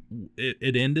were like,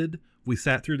 it ended. We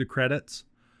sat through the credits.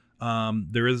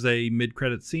 There is a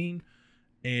mid-credit scene.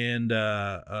 And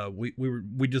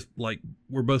we just like,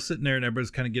 we're both sitting there and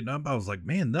everybody's kind of getting up. I was like,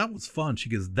 man, that was fun. She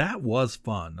goes, that was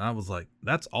fun. And I was like,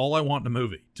 that's all I want in a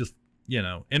movie. Just,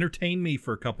 entertain me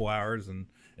for a couple hours and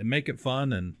make it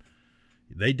fun. And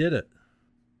they did it.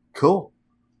 Cool.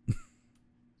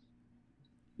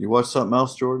 You watch something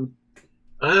else, Jordan?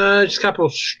 Just a couple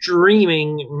of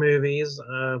streaming movies.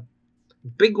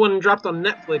 Big one dropped on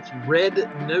Netflix, Red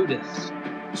Notice.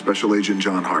 Special Agent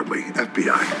John Hartley,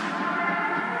 FBI.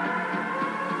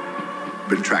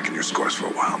 Been tracking your scores for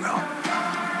a while now.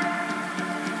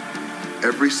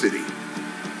 Every city,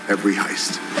 every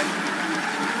heist.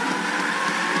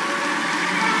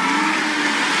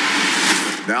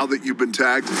 Now that you've been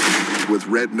tagged with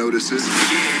red notices,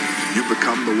 you've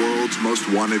become the world's most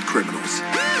wanted criminals.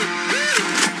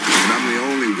 And I'm the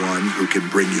only one who can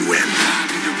bring you in.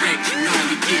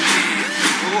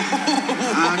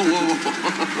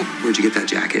 Where'd you get that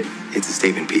jacket? It's a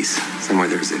statement piece. Somewhere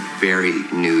there's a very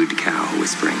nude cow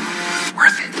whispering,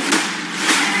 worth it.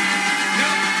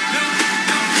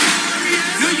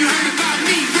 No, you heard about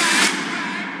me,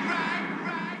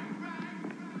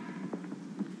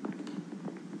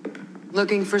 right?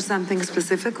 Looking for something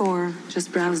specific or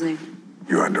just browsing?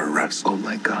 You're under arrest. Oh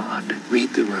my God.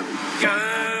 Read the room.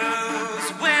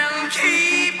 Girls will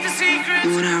keep the secret.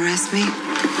 You want to arrest me?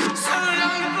 So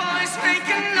long, boys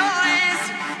making noise.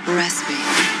 Arrest me.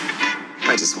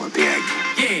 I just want the egg.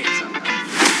 Yeah.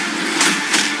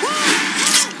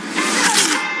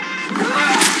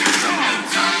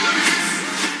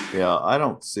 Yeah, I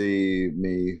don't see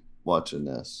me watching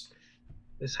this.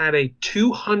 This had a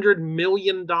 $200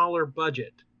 million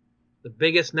budget. The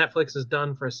biggest Netflix has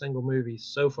done for a single movie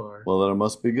so far. Well, then it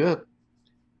must be good.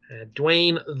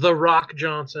 Dwayne "The Rock"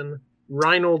 Johnson,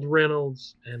 Reinhold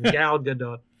Reynolds, and Gal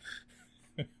Gadot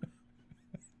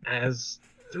as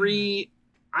three.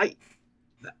 I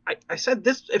said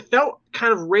this. It felt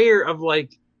kind of rare. Of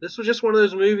like, this was just one of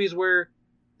those movies where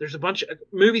there's a bunch of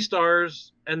movie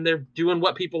stars and they're doing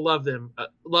what people love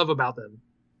about them.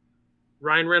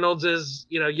 Ryan Reynolds is,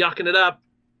 yucking it up.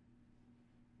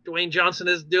 Dwayne Johnson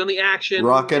is doing the action,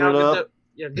 rocking it up.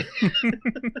 Yeah.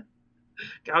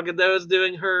 Gal Gadot is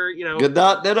doing her,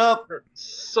 Gadot it up, her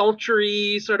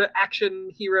sultry sort of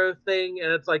action hero thing,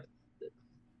 and it's like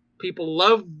people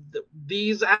love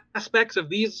these aspects of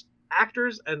these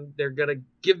actors, and they're gonna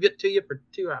give it to you for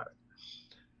 2 hours.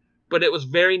 But it was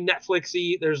very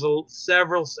Netflixy. There's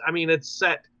several. I mean, it's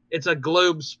a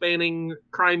globe-spanning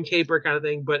crime caper kind of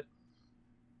thing, but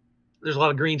there's a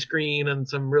lot of green screen and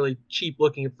some really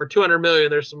cheap-looking. For $200 million,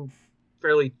 there's some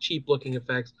fairly cheap-looking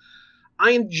effects.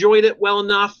 I enjoyed it well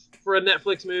enough for a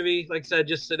Netflix movie. Like I said,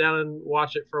 just sit down and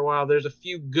watch it for a while. There's a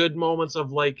few good moments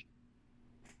of like,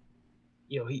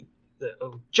 he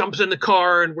jumps in the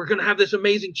car and we're gonna have this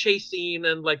amazing chase scene,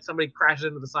 and like somebody crashes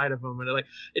into the side of him, and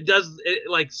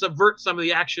it subverts some of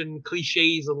the action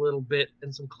cliches a little bit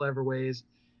in some clever ways.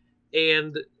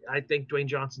 And I think Dwayne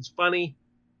Johnson's funny.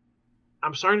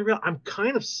 I'm sorry to be honest, I'm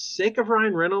kind of sick of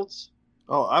Ryan Reynolds.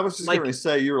 Oh, I was just going to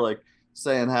say, you were like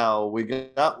saying how we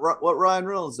got what Ryan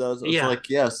Reynolds does. It's like,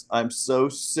 yes, I'm so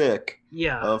sick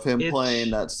of him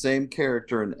playing that same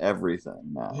character in everything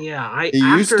now. Yeah, he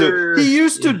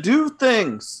used to do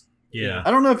things. Yeah.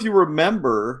 I don't know if you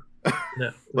remember,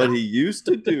 no. but he used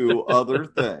to do other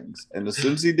things. And as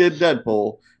soon as he did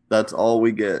Deadpool, that's all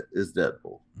we get is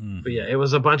Deadpool. But yeah, it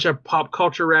was a bunch of pop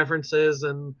culture references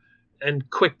and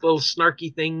quick little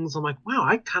snarky things. I'm like, wow,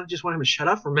 I kind of just want him to shut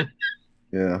up for a minute.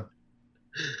 Yeah.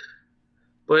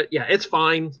 But yeah, it's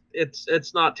fine.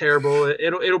 It's not terrible.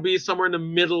 It'll be somewhere in the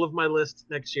middle of my list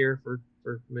next year for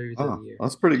movies of the year.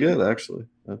 That's pretty good, actually.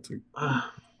 But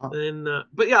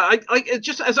yeah, I it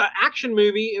just as an action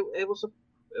movie, it was a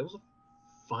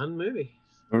fun movie.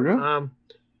 Okay.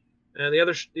 And the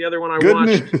other one I good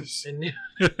watched news.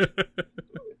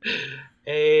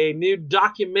 a new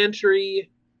documentary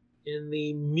in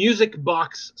the Music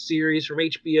Box series from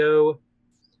HBO.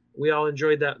 We all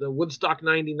enjoyed that, the Woodstock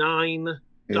 99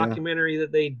 documentary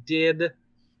that they did.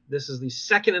 This is the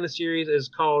second in the series. It's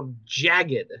called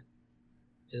Jagged. It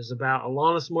is about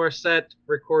Alanis Morissette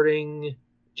recording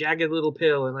Jagged Little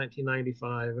Pill in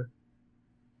 1995,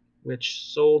 which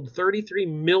sold 33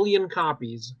 million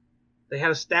copies. They had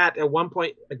a stat at one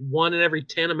point, like 1 in every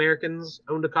 10 Americans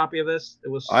owned a copy of this. It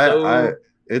was I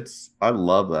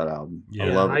love that album. Yeah, I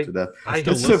love it to death. I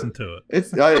still listen to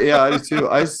it. I do too.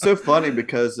 It's so funny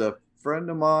because a friend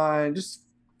of mine just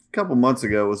a couple months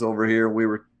ago was over here. We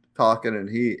were talking, and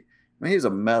he's a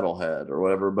metalhead or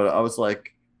whatever. But I was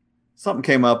like, something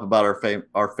came up about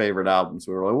our favorite albums.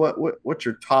 We were like, what's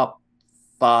your top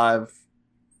 5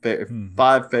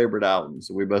 favorite albums?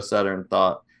 And we both sat there and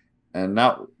thought. And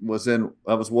that was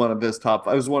one of his top.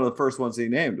 It was one of the first ones he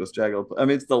named was Jagged. I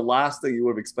mean, it's the last thing you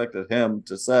would have expected him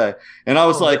to say. And I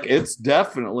was it's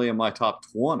definitely in my top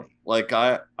 20. Like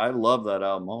I love that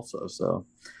album also. So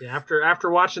yeah,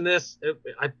 after watching this,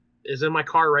 it's in my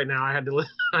car right now. I had to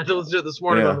listen to it this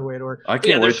morning on the way to work. I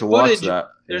can't wait to watch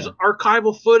that. There's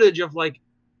archival footage of like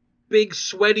big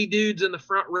sweaty dudes in the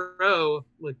front row,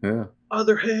 like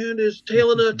other hand is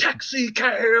tailing a taxi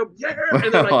cab,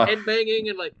 and they're like headbanging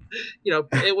and like,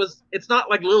 it's not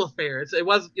like Lilith Fair. It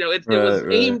was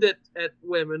aimed at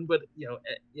women, but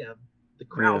the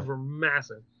crowds were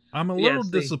massive. I'm a little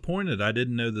disappointed. I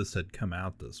didn't know this had come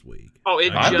out this week. Oh,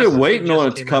 I've been waiting on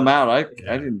it to come out. I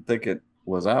didn't think it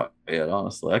was out yet,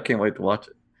 honestly. I can't wait to watch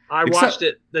it. I watched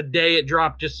it the day it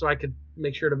dropped just so I could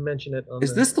make sure to mention it.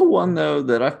 Is this the one, though,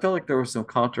 that I felt like there was some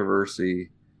controversy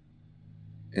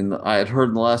I had heard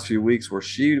in the last few weeks where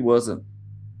she didn't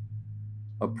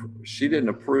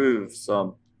approve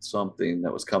something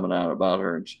that was coming out about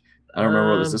her, and I don't remember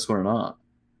whether it was this one or not.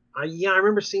 Yeah, I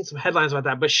remember seeing some headlines about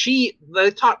that. But she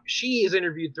is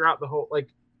interviewed throughout the whole. Like,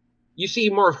 you see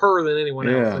more of her than anyone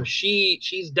else. So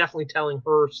she's definitely telling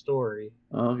her story.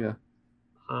 Oh yeah.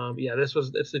 It's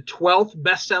the 12th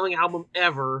best-selling album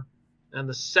ever, and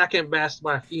the second best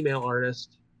by a female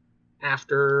artist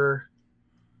after.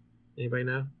 Anybody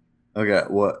know? Okay,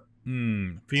 what?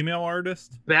 Female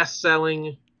artist?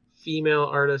 Best-selling female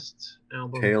artist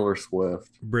album. Taylor Swift.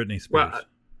 Britney Spears. Well,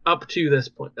 up to this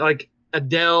point, like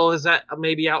Adele is that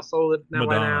maybe outsold it now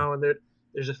by now, and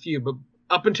there's a few, but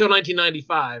up until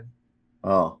 1995.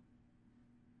 Oh.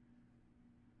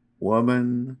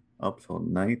 Woman up till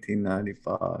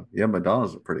 1995. Yeah,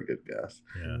 Madonna's a pretty good guess.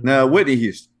 Yeah. No, Whitney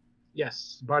Houston.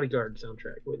 Yes, Bodyguard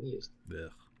soundtrack. Whitney Houston. Yeah.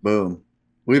 Boom.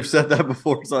 We've said that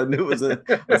before, so I knew it was it.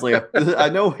 I was like, I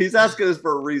know he's asking us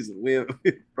for a reason. We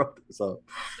brought this up.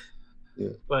 Yeah.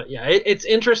 But yeah, it's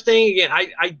interesting. Again,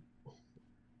 I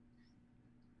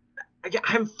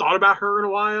haven't thought about her in a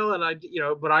while, and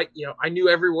I knew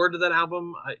every word of that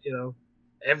album.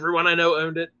 Everyone I know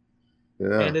owned it.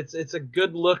 Yeah. And it's a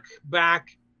good look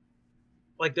back.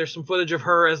 Like, there's some footage of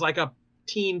her as like a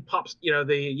teen pop,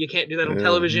 You Can't Do That on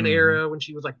Television era when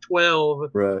she was like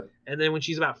 12. Right. And then when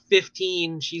she's about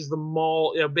 15, she's the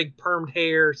mall, big permed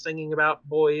hair, singing about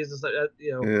boys,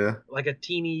 like a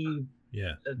teeny.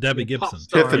 Yeah. Debbie Gibson.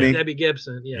 Tiffany. Debbie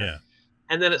Gibson. Yeah.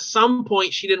 And then at some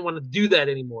point she didn't want to do that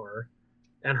anymore.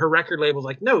 And her record label's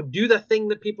like, no, do the thing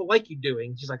that people like you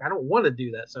doing. She's like, I don't want to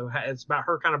do that. So it's about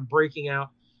her kind of breaking out.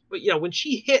 But when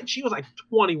she hit, she was like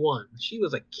 21. She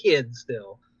was a kid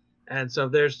still. And so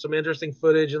there's some interesting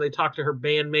footage, and they talked to her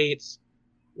bandmates,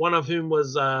 one of whom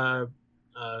was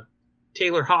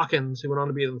Taylor Hawkins, who went on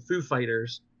to be in the Foo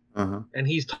Fighters. Uh-huh. And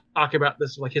he's talking about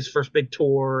this, like his first big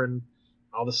tour and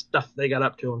all the stuff they got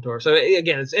up to on tour. So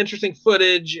again, it's interesting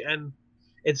footage, and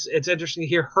it's interesting to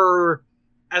hear her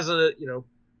as a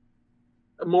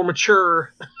more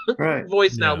mature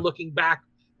voice now, looking back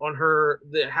on her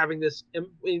having this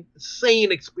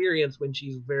insane experience when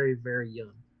she's very, very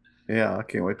young. Yeah, I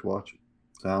can't wait to watch it.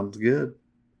 Sounds good.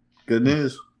 Good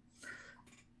news.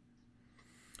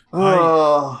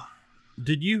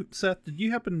 Did you, Seth?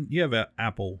 You have an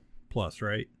Apple Plus,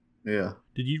 right? Yeah.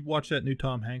 Did you watch that new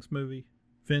Tom Hanks movie,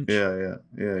 Finch? Yeah.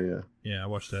 Yeah, I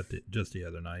watched that just the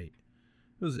other night.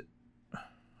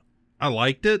 I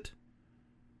liked it.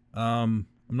 I'm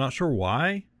not sure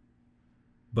why,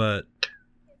 but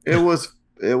it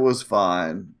was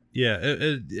fine. Yeah,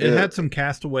 it had some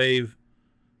Castaway.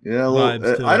 Yeah,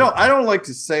 I don't like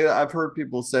to say that. I've heard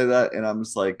people say that, and I'm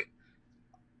just like,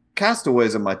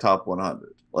 Castaway's in my top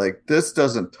 100. Like, this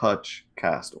doesn't touch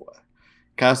Castaway.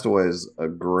 Castaway is a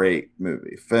great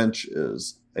movie. Finch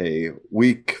is a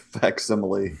weak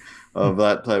facsimile of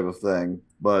that type of thing,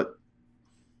 but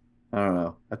I don't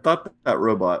know. I thought that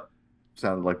robot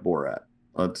sounded like Borat.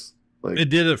 It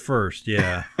did at first,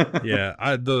 yeah. Yeah.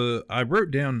 I wrote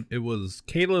down it was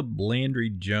Caleb Landry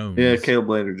Jones. Yeah, Caleb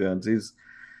Landry Jones.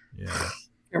 I can't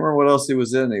remember what else he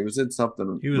was in. He was in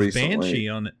something. He was recently. Banshee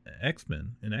on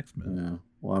X-Men. Yeah.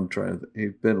 Well, I'm trying to.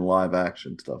 He's been in live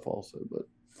action stuff also, but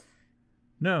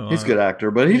no, he's a good actor.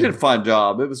 But he did a fine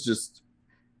job. It was just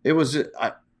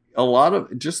a lot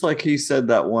of, just like he said,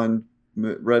 that one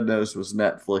Red Nose was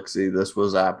Netflixy. This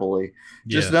was Apple-y.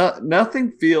 Just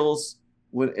nothing feels.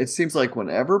 When it seems like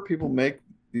whenever people make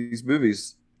these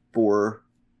movies for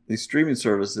these streaming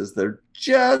services, they're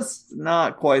just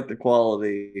not quite the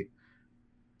quality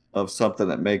of something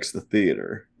that makes the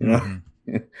theater.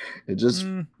 It just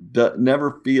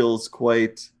never feels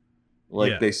quite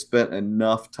like they spent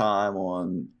enough time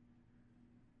on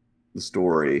the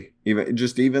story,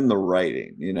 even the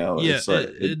writing. It's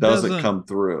like it doesn't come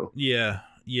through.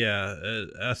 Yeah,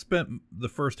 I spent the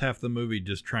first half of the movie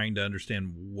just trying to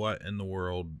understand what in the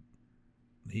world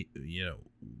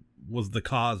was the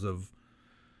cause of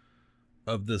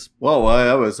this. Well,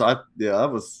 I was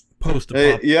post.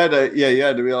 You had to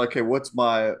be like, okay, what's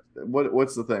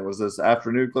the thing? Was this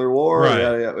after nuclear war?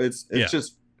 Right. Yeah.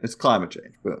 It's climate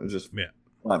change, but it's just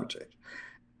climate change.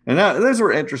 And those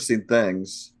were interesting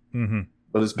things,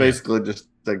 but it's basically just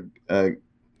I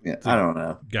don't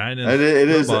know. Guy and it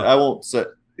is. I won't say.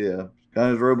 Yeah, guy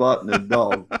and his robot and his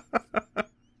dog.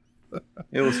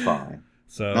 It was fine.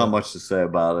 So not much to say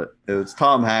about it. It's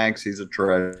Tom Hanks. He's a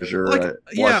treasure. Like, I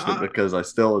watched it because I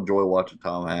still enjoy watching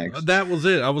Tom Hanks. That was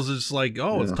it. I was just like,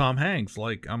 oh, it's Tom Hanks.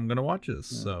 Like, I'm gonna watch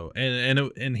this. Yeah. So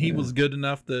and he was good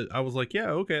enough that I was like, yeah,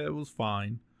 okay, it was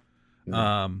fine.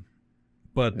 Yeah.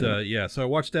 So I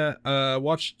watched that.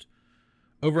 Watched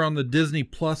over on the Disney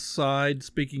Plus side.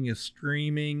 Speaking of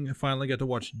streaming, I finally got to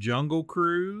watch Jungle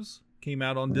Cruise. Came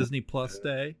out on Disney Plus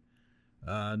Day.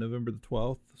 November the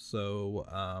 12th. So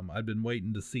I've been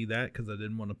waiting to see that because I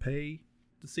didn't want to pay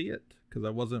to see it because I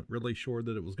wasn't really sure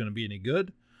that it was going to be any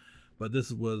good. But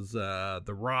this was The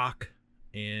Rock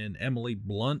and Emily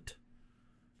Blunt.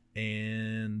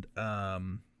 And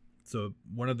so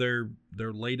one of their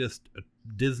latest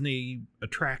Disney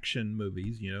attraction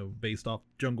movies, based off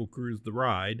Jungle Cruise The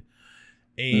Ride.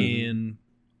 And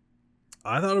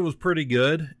I thought it was pretty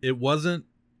good. It wasn't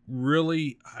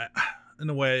really... in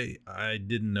a way, I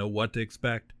didn't know what to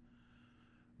expect,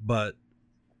 but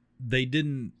they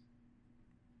didn't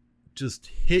just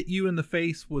hit you in the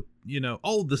face with,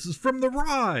 oh, this is from The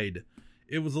Ride.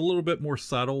 It was a little bit more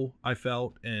subtle, I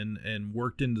felt, and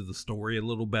worked into the story a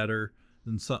little better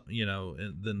than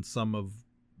some of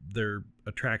their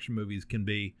attraction movies can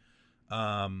be.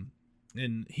 And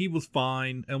he was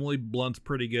fine. Emily Blunt's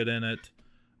pretty good in it.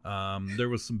 There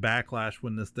was some backlash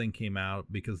when this thing came out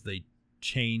because they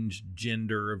changed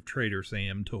gender of Trader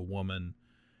Sam to a woman,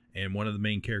 and one of the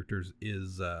main characters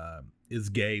is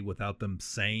gay without them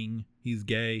saying he's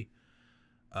gay.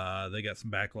 They got some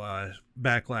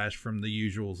backlash from the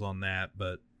usuals on that,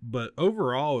 but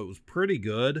overall it was pretty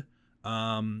good.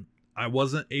 I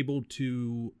wasn't able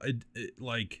to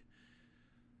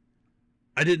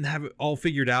I didn't have it all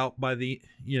figured out by the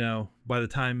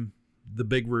time the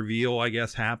big reveal, I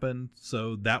guess, happened.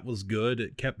 So that was good.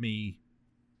 It kept me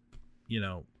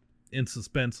in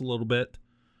suspense a little bit.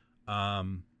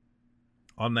 On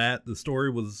that, the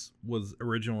story was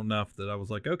original enough that I was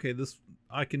like, okay, this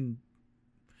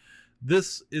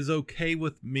is okay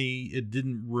with me. It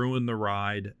didn't ruin the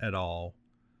ride at all.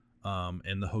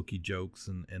 And the hokey jokes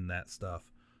and that stuff.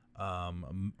 A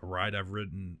ride I've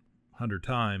ridden 100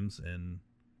 times and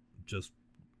just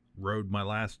rode my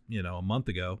last, a month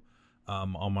ago,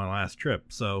 on my last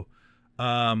trip. So,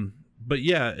 but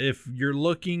yeah, if you're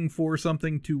looking for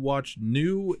something to watch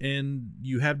new and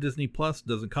you have Disney Plus,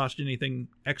 doesn't cost you anything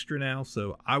extra now,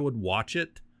 so I would watch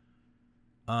it.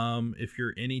 If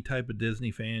you're any type of Disney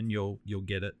fan, you'll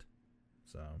get it.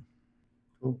 So,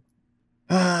 cool.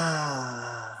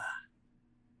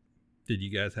 Did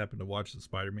you guys happen to watch the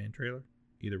Spider-Man trailer?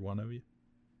 Either one of you?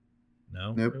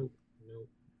 No. Nope.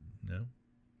 No.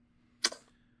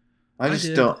 I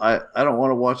don't want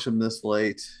to watch them this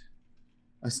late.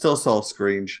 I still saw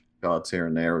screenshots here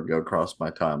and there go across my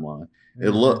timeline.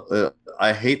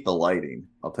 I hate the lighting.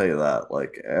 I'll tell you that.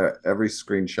 Like every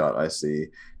screenshot I see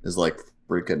is like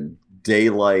freaking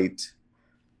daylight,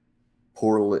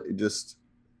 poorly, just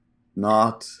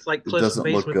not. It's like it doesn't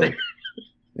look good.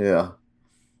 Yeah,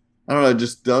 I don't know. It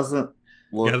just doesn't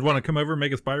look. You guys want to come over and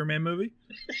make a Spider-Man movie?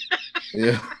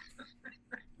 Yeah.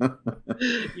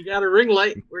 You got a ring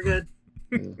light. We're good.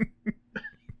 Yeah.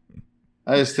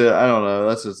 I don't know.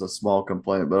 That's just a small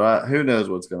complaint, but who knows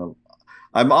what's going to...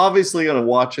 I'm obviously going to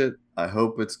watch it. I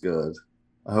hope it's good.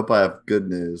 I hope I have good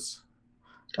news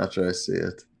after I see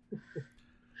it.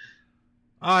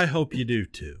 I hope you do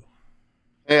too.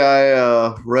 Hey,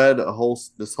 I read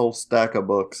this whole stack of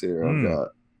books here I've got.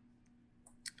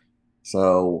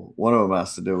 So one of them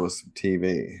has to do with some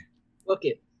TV. Book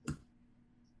it.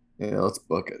 Yeah, let's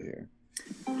book it here.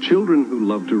 Children who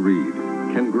love to read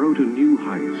can grow to new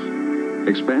heights.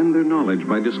 Expand their knowledge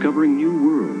by discovering new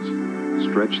worlds.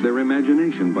 Stretch their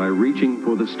imagination by reaching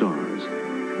for the stars.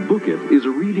 Book It is a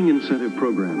reading incentive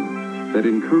program that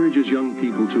encourages young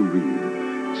people to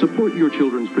read. Support your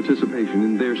children's participation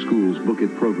in their school's Book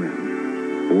It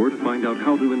program. Or to find out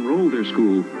how to enroll their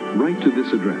school, write to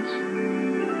this address.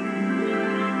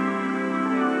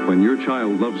 When your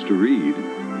child loves to read,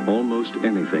 almost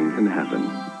anything can happen.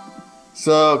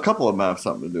 So a couple of them have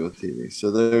something to do with TV.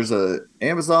 So there's a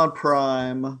Amazon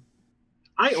Prime.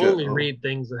 I only read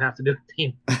things that have to do with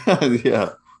TV.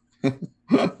 Yeah.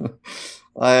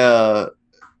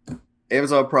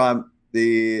 Amazon Prime,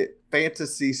 the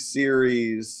fantasy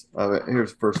series.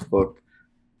 Here's the first book,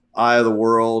 Eye of the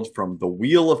World, from the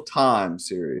Wheel of Time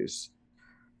series.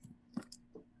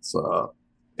 So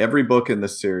every book in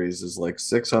this series is like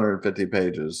 650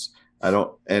 pages. I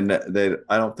don't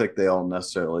think they all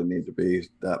necessarily need to be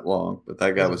that long, but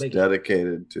that guy was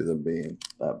dedicated to them being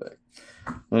that big.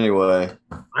 Anyway,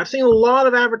 I've seen a lot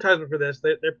of advertisement for this.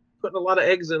 They're putting a lot of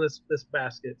eggs in this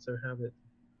basket, so have it.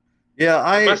 Yeah,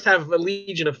 I must have a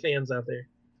legion of fans out there.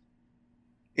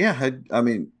 Yeah, I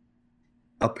mean,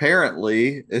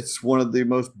 apparently it's one of the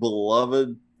most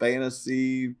beloved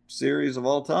fantasy series of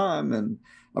all time, and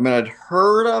I mean, I'd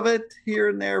heard of it here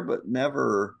and there, but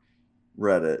never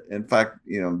read it. In fact,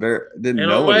 didn't and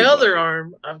know. On my anybody. other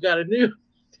arm, I've got a new.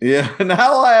 Yeah,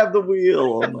 now I have the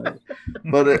wheel.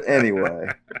 But anyway,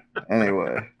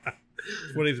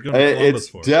 That's what he's going to Columbus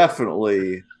for. It's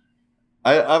definitely.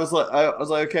 I was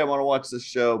like, okay, I want to watch this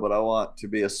show, but I want to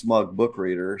be a smug book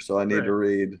reader, so I need to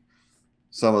read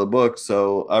some of the books.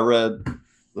 So I read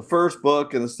the first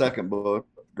book and the second book,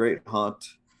 Great Hunt,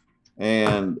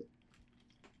 and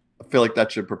I feel like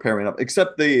that should prepare me enough.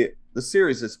 Except the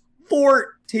series is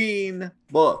 14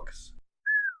 books.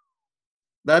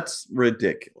 That's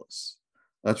ridiculous.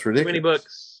 That's ridiculous. Too many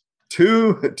books.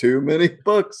 Too many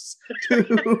books.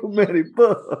 Too many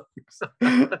books.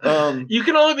 You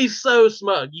can only be so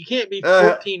smug. You can't be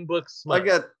 14 books smug.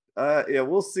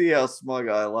 We'll see how smug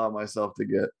I allow myself to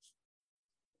get.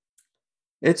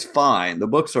 It's fine. The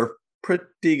books are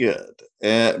pretty good.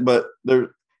 But we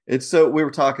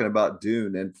were talking about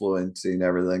Dune influencing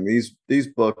everything. These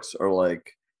books are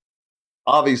like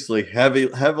obviously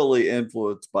heavily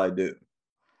influenced by Dune.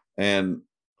 And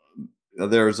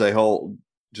there's a whole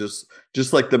just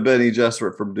like the Bene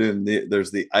Gesserit from Dune,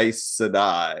 there's the Aes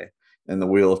Sedai and the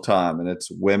Wheel of Time, and it's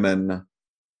women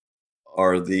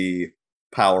are the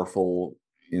powerful,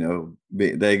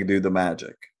 they do the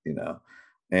magic,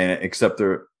 and except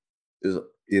there is,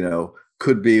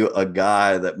 could be a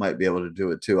guy that might be able to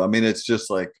do it too. I mean, it's just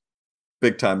like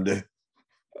big time Dune.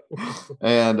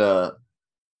 And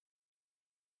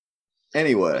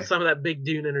anyway, some of that big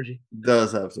Dune energy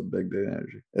does have some big Dune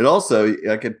energy. It also,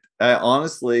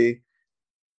 honestly,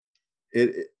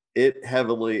 it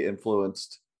heavily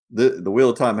influenced the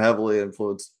Wheel of Time. Heavily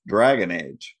influenced Dragon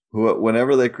Age.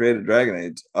 Whenever they created Dragon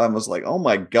Age, I was like, oh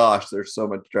my gosh, there's so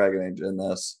much Dragon Age in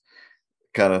this.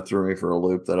 Kind of threw me for a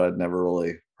loop that I'd never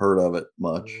really heard of it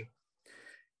much.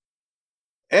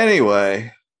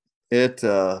 Anyway,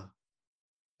 the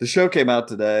show came out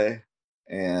today,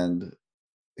 and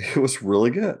it was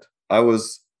really good. I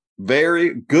was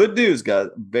very good news, guys.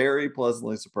 Very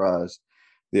pleasantly surprised.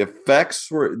 The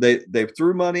effects were they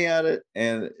threw money at it,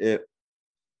 and it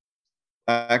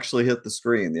actually hit the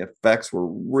screen. The effects were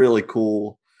really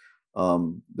cool.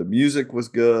 The music was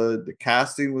good. The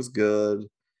casting was good.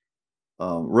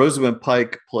 Rosamund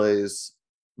Pike plays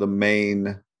the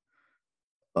main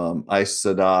Aes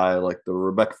Sedai, like the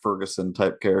Rebecca Ferguson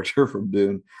type character from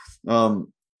Dune.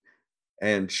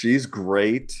 And she's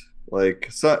great. Like,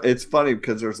 so it's funny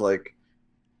because there's like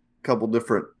a couple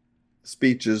different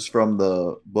speeches from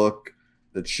the book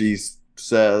that she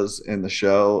says in the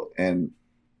show, and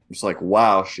it's like,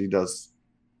 wow,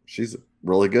 she's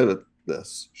really good at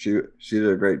this. She did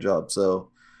a great job.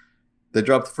 So they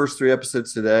dropped the first 3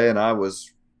 episodes today, and the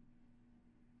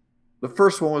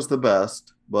first one was the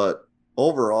best, but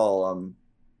overall I'm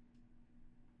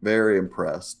very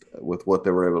impressed with what they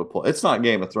were able to pull. It's not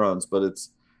Game of Thrones, but it's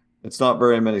not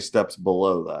very many steps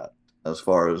below that as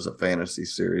far as a fantasy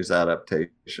series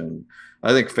adaptation.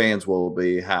 I think fans will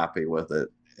be happy with it.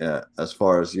 As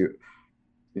far as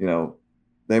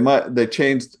they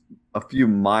changed a few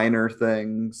minor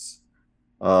things.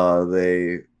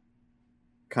 They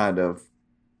kind of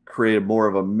created more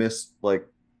of a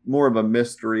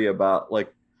mystery about,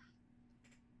 like,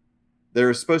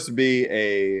 there's supposed to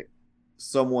be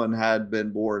someone had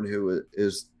been born who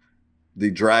is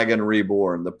the dragon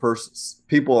reborn.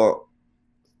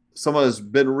 Someone has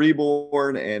been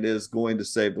reborn and is going to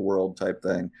save the world type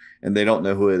thing, and they don't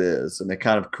know who it is, and they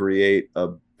kind of create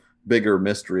a bigger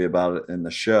mystery about it in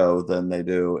the show than they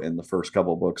do in the first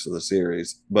couple of books of the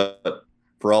series. But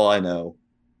for all I know,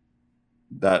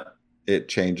 that it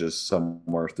changes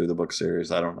somewhere through the book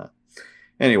series. I don't know.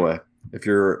 Anyway, if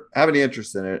you have any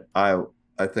interest in it, I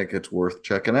think it's worth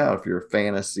checking out. If you're a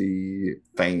fantasy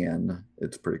fan,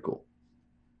 it's pretty cool.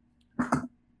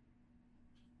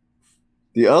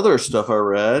 The other stuff I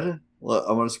read, I'm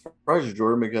going to surprise you,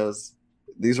 Jordan, because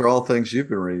these are all things you've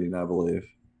been reading, I believe.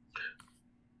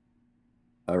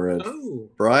 I read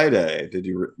Friday. Did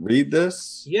you read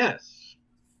this? Yes.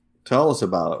 Tell us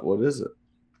about it. What is it?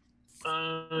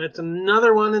 It's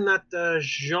another one in that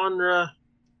genre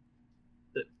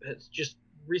that has just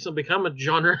recently become a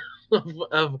genre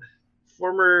of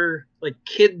former, like,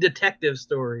 kid detective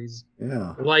stories.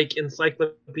 Yeah. Like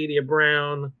Encyclopedia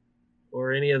Brown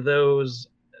or any of those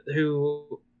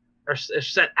who are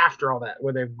set after all that,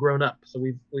 where they've grown up. So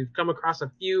we've come across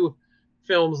a few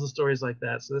films and stories like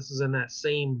that. So this is in that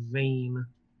same vein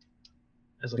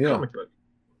as a comic book.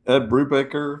 Ed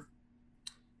Brubaker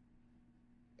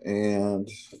and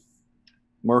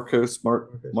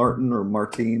Martin or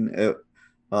Martine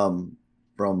from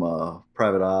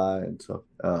Private Eye and stuff.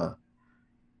 I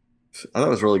thought it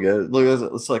was really good.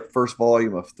 Look, it's like first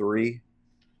volume of 3.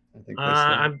 I think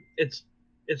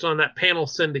it's on that Panel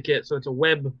Syndicate, so it's a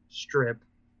web strip.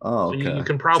 Oh, okay. So you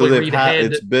can probably read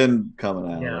ahead. It's been coming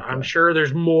out. Yeah, okay. I'm sure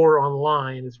there's more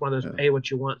online. It's one of those pay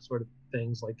what you want sort of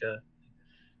things. Like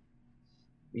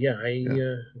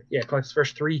collects the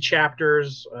first 3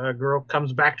 chapters. A girl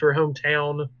comes back to her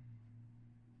hometown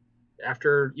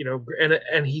after,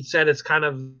 and he said it's kind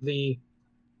of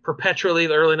perpetually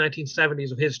the early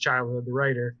 1970s of his childhood, the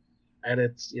writer. And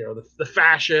it's, the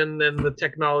fashion and the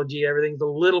technology, everything's a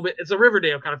little bit, it's a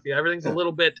Riverdale kind of feel. Everything's a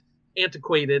little bit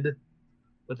antiquated,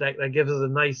 but that gives it a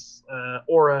nice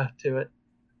aura to it.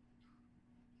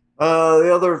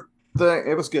 The other thing,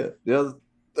 it was good. The other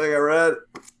thing I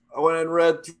went and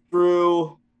read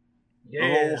through the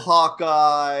whole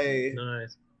Hawkeye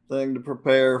thing to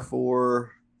prepare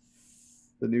for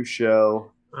the new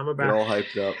show. I'm about all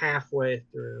hyped up. Halfway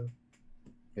through.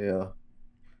 Yeah.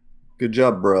 Good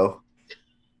job, bro.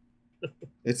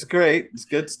 It's great. It's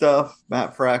good stuff.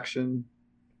 Matt Fraction.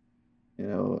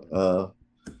 It's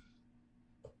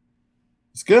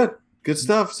good. Good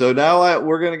stuff. So now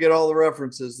we're going to get all the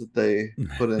references that they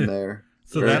put in there.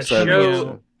 So that's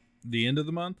the end of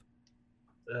the month?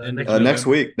 Next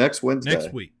week. Next Wednesday.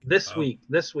 Next week. This week.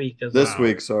 This week. This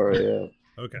week. Sorry. Yeah.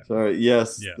 Okay. Sorry.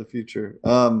 Yes. Yeah. The future.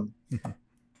 But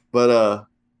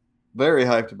very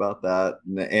hyped about that.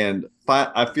 And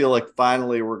I feel like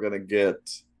finally we're going to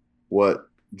get what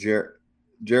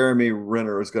Jeremy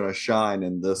Renner is going to shine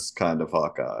in this kind of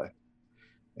Hawkeye.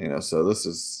 So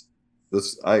this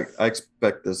I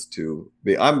expect this to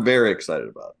be. I'm very excited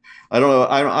about it. I don't know.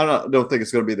 I don't think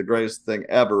it's going to be the greatest thing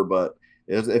ever, but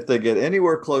if they get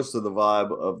anywhere close to the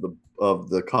vibe of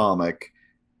the comic,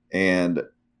 and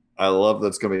I love that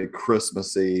it's going to be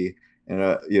Christmassy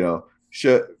and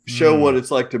show what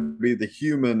it's like to be the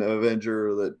human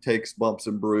Avenger that takes bumps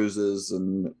and bruises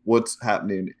and what's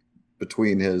happening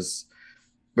between his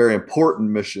very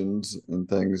important missions and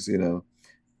things.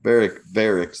 Very,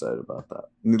 very excited about that.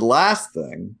 And the last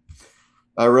thing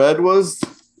I read was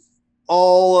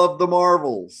all of the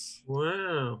Marvels.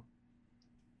 Wow.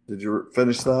 Did you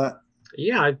finish that?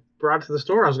 Yeah, I brought it to the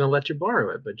store. I was going to let you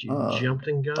borrow it, but you jumped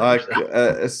and got it.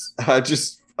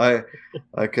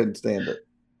 I couldn't stand it.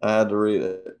 I had to read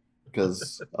it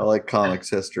because I like comics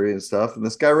history and stuff. And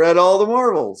this guy read all the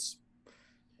Marvels.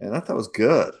 And I thought it was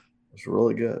good. It was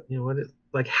really good.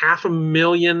 Like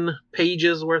 500,000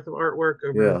 pages worth of artwork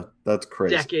over that's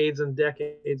crazy. Decades and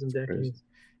decades and decades. Crazy.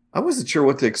 I wasn't sure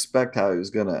what to expect, how he was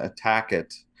going to attack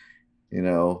it.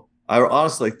 I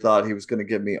honestly thought he was going to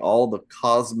give me all the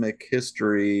cosmic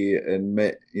history and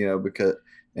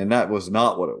that was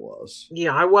not what it was.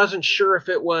 Yeah, I wasn't sure if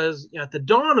it was at the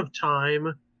dawn of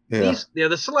time,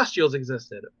 the Celestials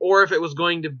existed, or if it was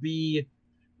going to be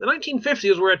the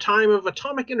 1950s were a time of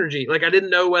atomic energy. Like I didn't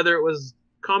know whether it was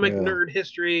comic nerd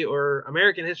history or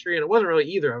American history, and it wasn't really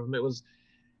either of them.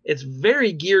 It's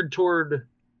very geared toward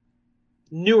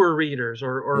newer readers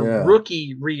or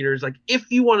rookie readers. Like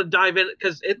if you want to dive in,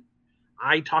 because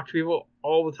I talk to people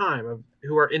all the time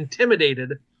who are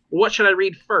intimidated. What should I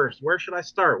read first? Where should I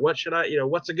start? What should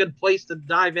what's a good place to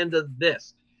dive into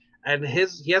this? And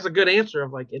he has a good answer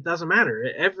of it doesn't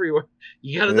matter. Everywhere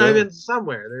you got to dive in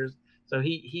somewhere. So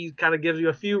he kind of gives you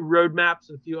a few roadmaps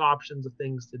and a few options of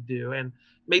things to do, and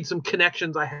made some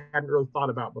connections I hadn't really thought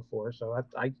about before. So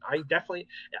I definitely,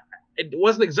 it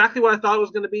wasn't exactly what I thought it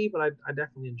was going to be, but I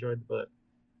definitely enjoyed the book.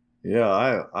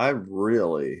 Yeah, I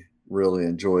really, really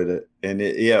enjoyed it. And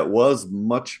it was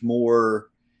much more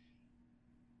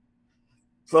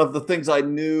of the things I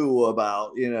knew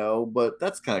about, but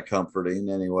that's kind of comforting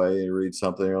anyway. You read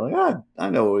something, you're like, I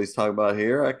know what he's talking about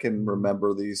here. I can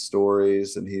remember these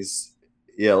stories. And he's,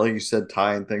 like you said,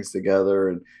 tying things together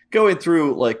and going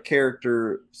through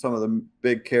some of the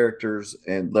big characters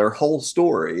and their whole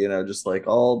story, just like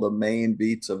all the main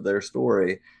beats of their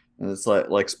story. And it's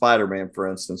like Spider-Man, for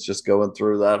instance, just going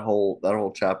through that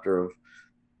whole chapter of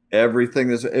everything.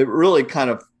 It really kind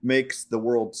of makes the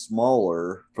world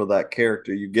smaller for that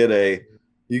character.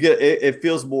 It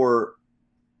feels more,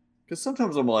 because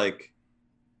sometimes I'm like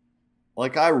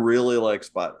I really like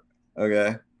Spider.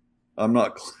 Okay, I'm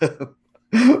not Cliff,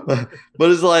 but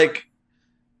it's like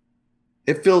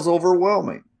it feels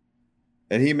overwhelming,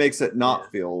 and he makes it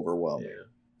not feel overwhelming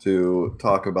to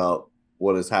talk about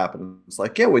what has happened. It's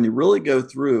like, when you really go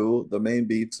through the main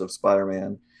beats of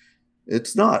Spider-Man,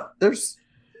 it's not. There's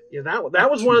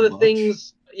that was one of the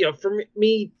things, for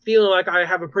me feeling like I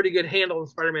have a pretty good handle on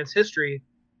Spider-Man's history.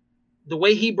 the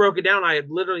way he broke it down, I had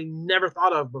literally never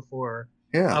thought of before.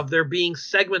 Yeah. Of there being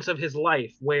segments of his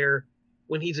life where,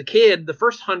 when he's a kid, the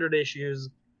first 100 issues,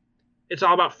 it's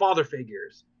all about father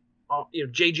figures.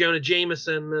 J. Jonah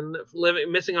Jameson and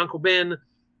missing Uncle Ben,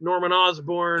 Norman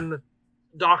Osborn,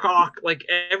 Doc Ock. Like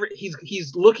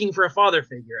he's looking for a father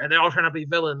figure, and they're all trying to be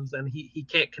villains, and he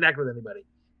can't connect with anybody.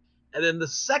 And then the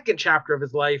second chapter of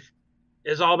his life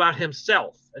is all about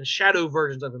himself and shadow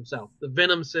versions of himself, the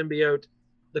Venom symbiote,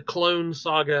 the Clone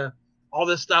Saga, all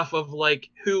this stuff of like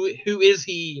who is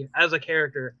he as a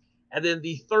character. And then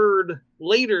the third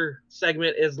later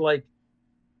segment is like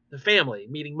the family,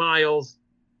 meeting Miles,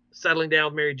 settling down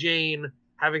with Mary Jane,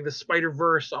 having the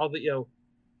Spider-Verse, all the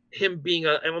him being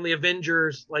on the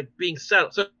Avengers, like being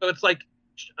settled. So it's like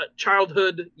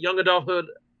childhood, young adulthood,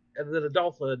 and then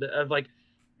adulthood of like.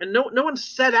 And no one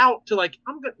set out to like,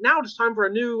 now it's time for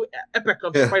a new epic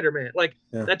of Spider-Man. Like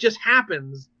that just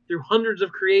happens through hundreds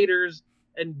of creators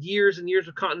and years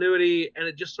of continuity, and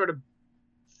it just sort of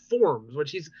forms. What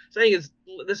she's saying is,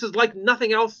 this is like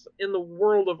nothing else in the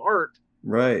world of art.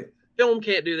 Right. Film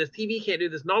can't do this. TV can't do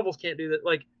this. Novels can't do that.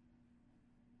 Like,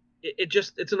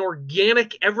 it's an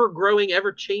organic, ever-growing,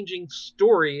 ever-changing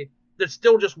story that's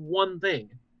still just one thing.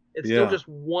 It's still just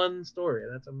one story.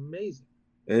 That's amazing.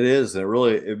 It is. And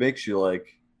it makes you like,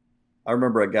 I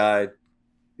remember a guy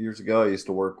years ago I used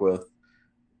to work with.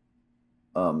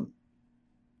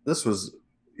 This was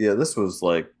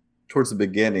like towards the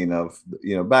beginning of,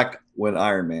 back when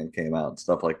Iron Man came out and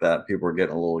stuff like that. People were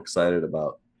getting a little excited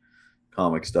about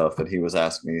comic stuff, and he was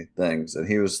asking me things, and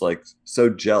he was like so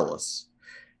jealous.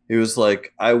 He was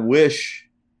like, I wish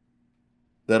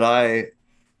that I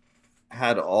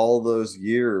had all those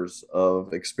years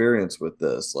of experience with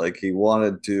this. Like, he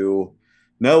wanted to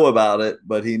know about it,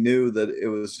 but he knew that it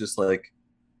was just like,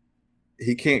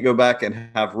 he can't go back and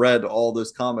have read all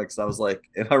those comics. And I was like,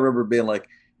 and I remember being like,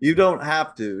 you don't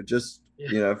have to just,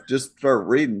 just start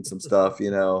reading some stuff,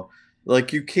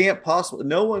 like you can't possibly,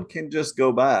 no one can just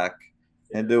go back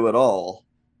and do it all,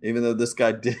 even though this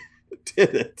guy did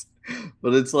it.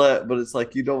 But it's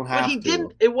like you don't have to.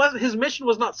 Didn't. His mission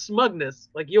was not smugness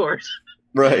like yours.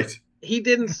 Right. He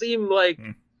didn't seem like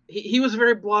he was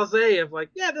very blasé of like,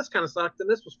 yeah, this kind of sucked and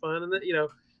this was fun and then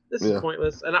this is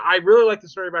pointless. And I really like the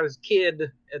story about his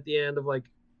kid at the end of like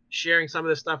sharing some of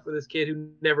this stuff with his kid who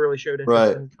never really showed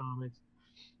interest in comics.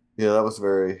 Yeah, that was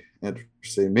very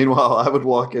interesting. Meanwhile, I would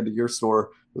walk into your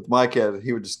store with my kid and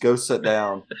he would just go sit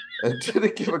down and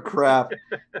didn't give a crap.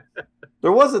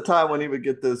 There was a time when he would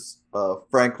get this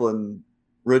Franklin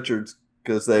Richards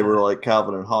because they were like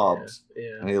Calvin and Hobbes.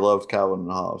 Yeah. And he loved Calvin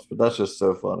and Hobbes. But that's just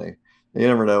so funny. You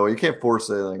never know. You can't force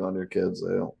anything on your kids.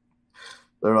 They're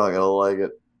not going to like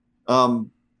it. And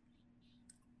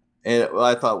what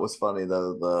I thought was funny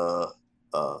though,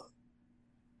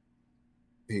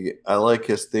 I like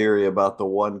his theory about the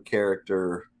one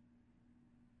character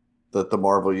that the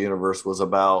Marvel Universe was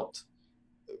about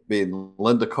being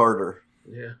Linda Carter.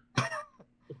 Yeah.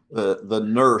 The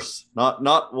nurse,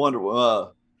 not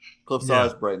Wonder Cliff's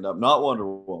eyes brightened up. Not Wonder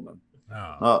Woman.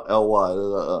 Oh. Not L.Y.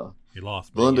 You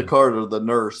lost me. Linda Carter, the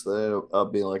nurse. They ended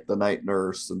up being like the night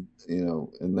nurse, and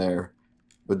in there.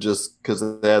 But just because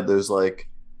they had those like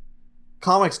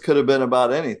comics could have been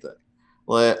about anything.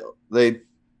 Like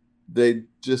they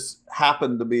just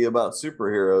happened to be about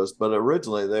superheroes, but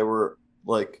originally they were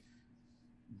like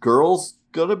girls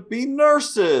gonna be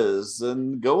nurses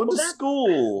and going to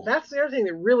school. That's the other thing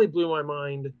that really blew my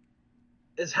mind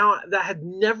is how that had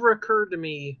never occurred to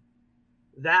me.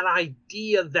 That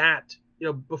idea that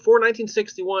before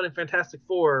 1961 and Fantastic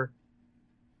Four,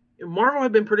 Marvel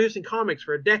had been producing comics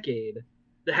for a decade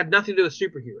that had nothing to do with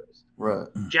superheroes. Right.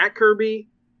 Jack Kirby,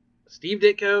 Steve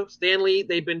Ditko, Stan Lee,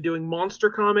 they've been doing monster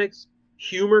comics,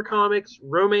 humor comics,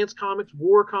 romance comics,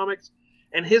 war comics,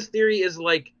 and his theory is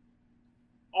like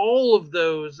all of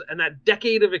those and that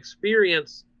decade of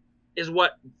experience is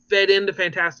what fed into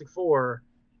Fantastic Four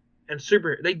and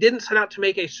superhero. They didn't set out to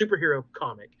make a superhero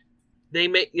comic. They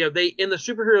make they in the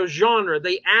superhero genre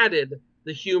they added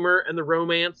the humor and the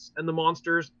romance and the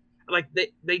monsters. Like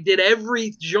they did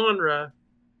every genre.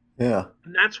 Yeah.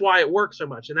 And that's why it worked so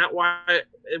much, and that's why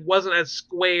it wasn't as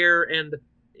square and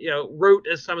rote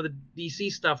as some of the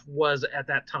DC stuff was at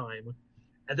that time.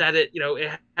 And that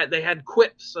they had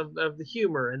quips of the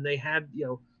humor, and they had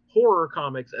horror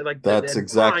comics, and like that's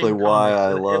exactly why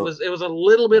I love it. Was a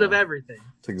little bit of everything.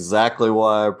 It's exactly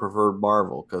why I preferred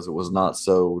Marvel, because it was not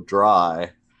so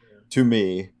dry to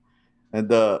me, and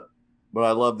but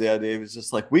I love the idea. It was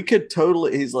just like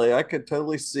he's like, I could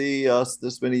totally see us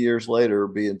this many years later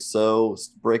being so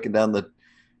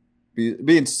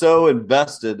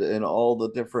invested in all the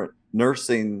different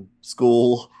nursing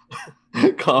school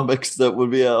comics that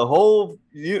would be a whole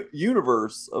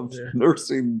universe of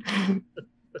nursing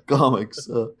comics.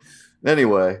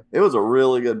 Anyway, it was a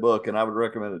really good book, and I would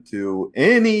recommend it to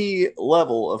any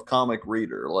level of comic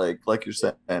reader, like you're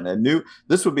saying. And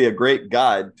this would be a great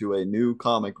guide to a new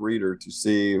comic reader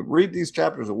to read these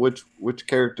chapters of which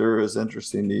character is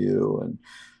interesting to you,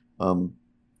 and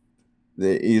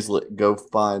they easily go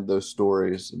find those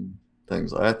stories and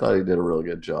things. I thought he did a really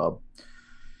good job.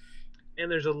 And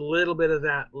there's a little bit of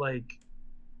that, like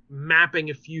mapping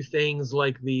a few things,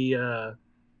 like the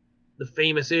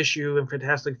famous issue in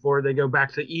Fantastic Four. They go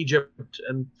back to Egypt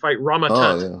and fight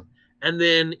Ramatut. And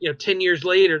then 10 years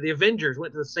later, the Avengers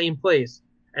went to the same place,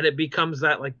 and it becomes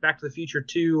that like Back to the Future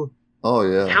 2. Oh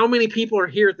yeah. How many people are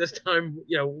here at this time,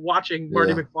 watching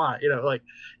Marty McFly? Like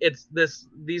it's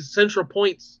these central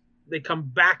points they come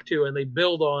back to and they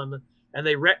build on and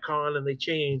they retcon and they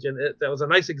change. And that was a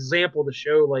nice example to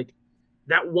show like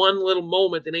that one little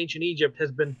moment in ancient Egypt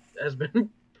has been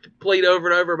played over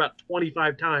and over about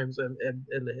 25 times in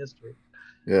the history.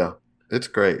 Yeah, it's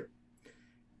great.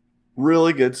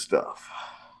 Really good stuff.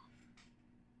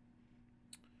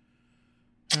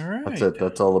 All right. That's it.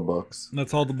 That's all the books.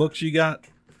 That's all the books you got?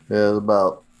 Yeah, it's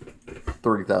about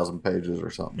 30,000 pages or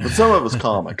something. But some of it's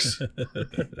comics.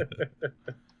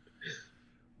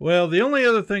 Well, the only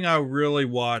other thing I really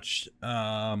watched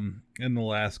in the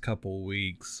last couple of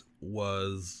weeks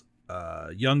was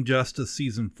Young Justice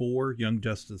Season 4. Young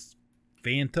Justice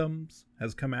Phantoms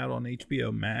has come out on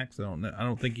HBO Max. I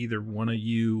don't think either one of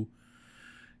you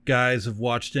guys have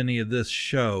watched any of this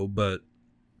show, but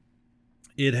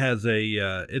it has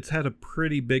it's had a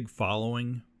pretty big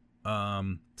following.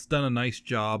 It's done a nice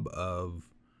job of,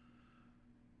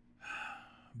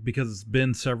 because it's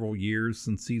been several years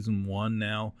since season 1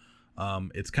 now.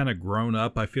 It's kind of grown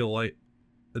up. I feel like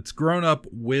it's grown up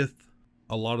with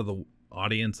a lot of the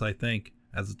audience, I think,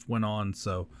 as it's went on.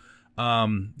 So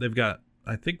they've got,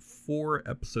 I think, 4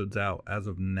 episodes out as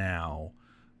of now.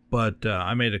 But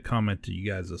I made a comment to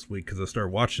you guys this week because I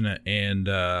started watching it, and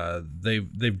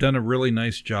they've done a really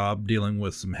nice job dealing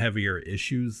with some heavier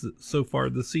issues so far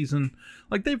this season.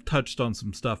 Like, they've touched on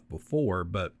some stuff before,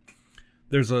 but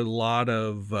there's a lot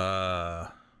of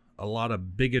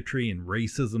bigotry and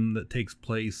racism that takes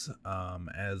place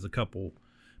as a couple,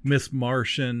 Miss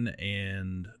Martian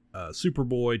and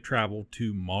Superboy, travel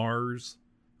to Mars,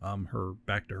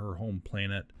 back to her home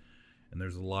planet. And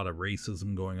there's a lot of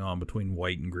racism going on between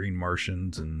white and green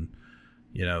Martians, and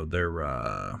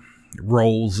their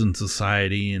roles in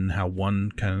society and how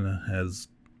one kind of has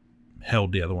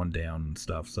held the other one down and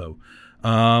stuff. So,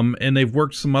 and they've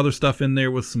worked some other stuff in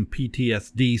there with some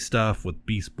PTSD stuff with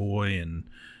Beast Boy, and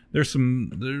there's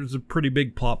a pretty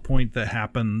big plot point that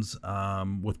happens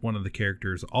with one of the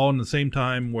characters, all in the same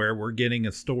time, where we're getting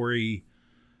a story,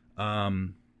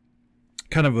 kind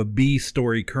of a B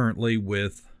story currently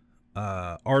with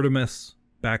Artemis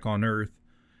back on Earth,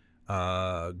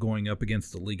 going up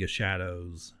against the League of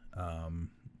Shadows.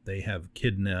 They have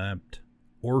kidnapped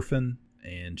Orphan,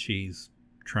 and she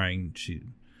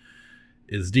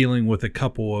is dealing with a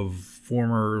couple of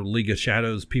former League of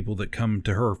Shadows people that come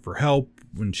to her for help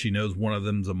when she knows one of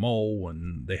them's a mole,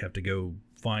 and they have to go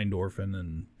find Orphan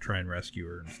and try and rescue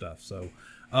her and stuff. So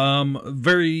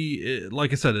very,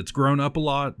 like I said, it's grown up a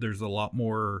lot. There's a lot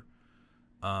more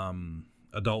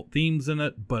adult themes in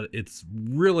it, but it's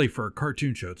really, for a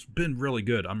cartoon show, it's been really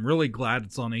good. I'm really glad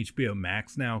it's on HBO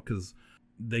Max now, because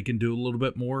they can do a little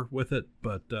bit more with it.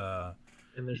 But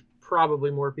and there's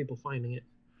probably more people finding it.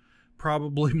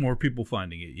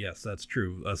 Yes, that's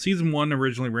true. Season 1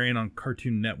 originally ran on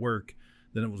Cartoon Network,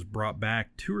 then it was brought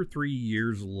back 2 or 3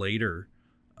 years later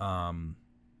on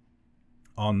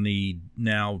the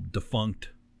now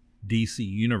defunct DC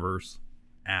Universe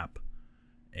app.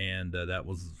 And that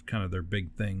was kind of their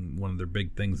big thing. One of their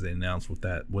big things they announced with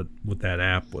that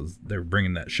app was they were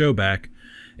bringing that show back.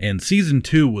 And season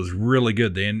 2 was really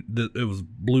good. It was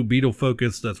Blue Beetle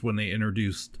focused. That's when they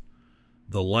introduced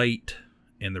the Light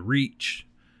and the Reach.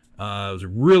 It was a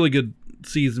really good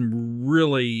season,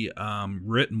 really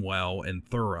written well and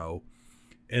thorough.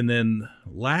 And then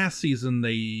last season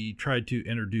they tried to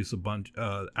introduce a bunch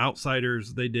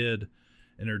Outsiders. They did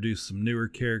introduce some newer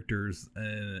characters,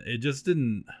 and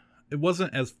it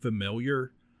wasn't as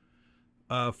familiar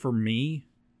for me,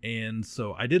 and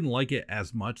so I didn't like it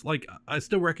as much. Like, I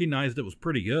still recognized it was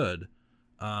pretty good,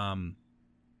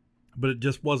 but it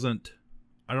just wasn't,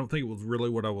 I don't think it was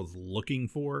really what I was looking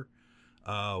for,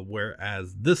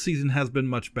 whereas this season has been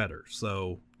much better.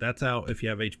 So that's out. If you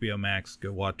have HBO Max,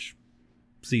 go watch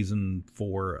season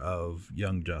 4 of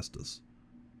Young Justice.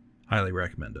 Highly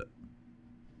recommend it.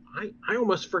 I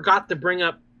almost forgot to bring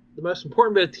up the most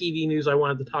important bit of TV news I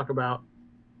wanted to talk about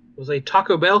was a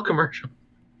Taco Bell commercial.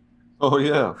 Oh,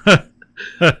 yeah.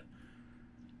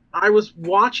 I was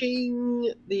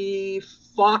watching the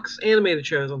Fox animated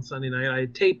shows on Sunday night. I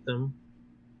had taped them.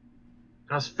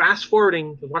 I was fast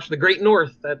forwarding, watching The Great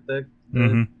North, the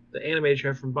animated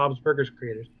show from Bob's Burgers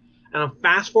creators. And I'm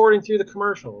fast forwarding through the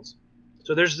commercials.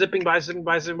 So they're zipping by,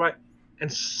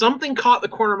 and something caught the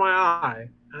corner of my eye.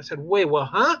 And I said, wait, well,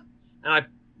 huh? And I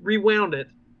rewound it.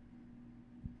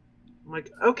 I'm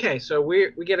like, okay, so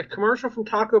we get a commercial from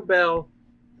Taco Bell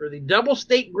for the double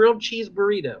steak grilled cheese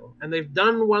burrito. And they've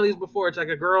done one of these before. It's like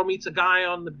a girl meets a guy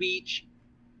on the beach.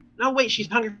 No, wait, she's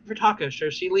hungry for tacos. So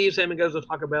she leaves him and goes to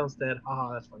Taco Bell instead.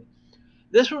 Haha, that's funny.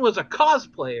 This one was a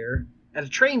cosplayer at a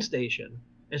train station.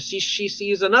 And she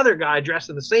sees another guy dressed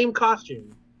in the same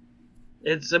costume.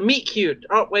 It's a meat cute.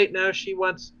 Oh, wait, no, she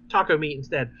wants taco meat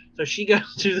instead. So she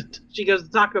goes to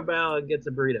Taco Bell and gets a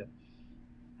burrito.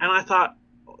 And I thought,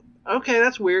 okay,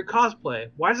 that's weird cosplay.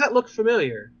 Why does that look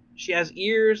familiar? She has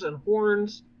ears and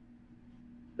horns.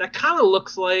 That kind of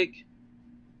looks like...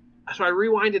 So I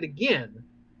rewind it again.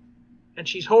 And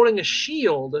she's holding a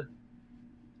shield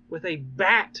with a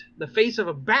bat, the face of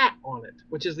a bat on it,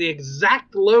 which is the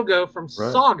exact logo from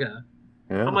Saga.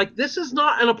 Yeah. I'm like, this is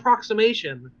not an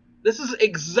approximation. This is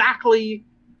exactly...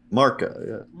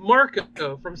 Marco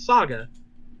from Saga.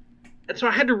 And so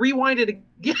I had to rewind it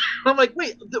again. I'm like,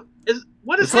 wait,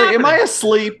 what is it's happening? Like, am I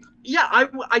asleep? Yeah, I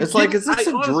it's like, is this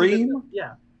a dream?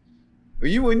 Yeah.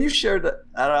 When you shared that,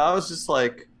 I was just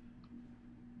like,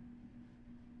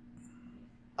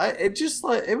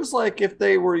 it was like if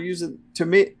they were using, to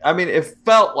me, I mean, it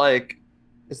felt like,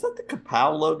 is that the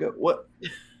Kapow logo? What,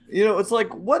 it's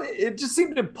like, what, it just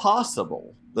seemed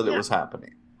impossible that it was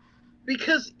happening.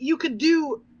 Because you could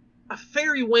do a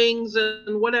fairy wings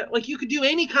and whatever, like you could do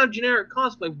any kind of generic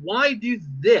cosplay. Why do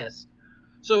this?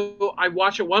 So I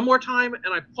watch it one more time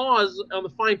and I pause on the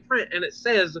fine print and it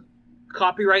says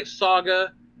copyright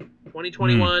Saga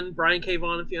 2021, Brian K.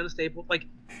 Vaughan and Fiona Staples. Like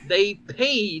they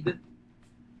paid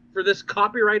for this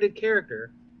copyrighted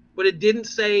character, but it didn't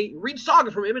say read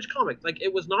Saga from Image Comics. Like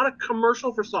it was not a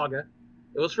commercial for Saga.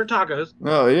 It was for tacos.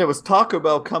 No, yeah, it was Taco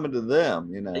Bell coming to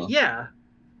them, Yeah.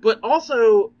 But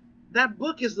also, that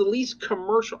book is the least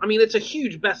commercial. I mean, it's a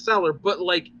huge bestseller, but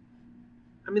like,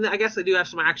 I mean, I guess they do have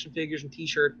some action figures and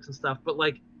T-shirts and stuff, but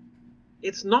like,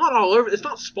 it's not all over. It's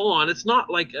not Spawn. It's not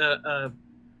like I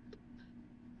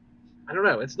don't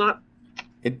know. It's not.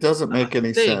 It doesn't make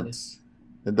any sense.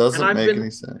 It doesn't make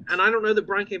any sense. And I don't know that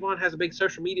Brian K. Vaughan has a big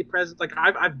social media presence. Like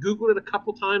I've Googled it a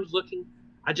couple times looking.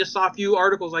 I just saw a few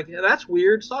articles like, yeah, that's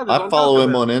weird. I follow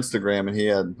him on Instagram, and he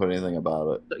hadn't put anything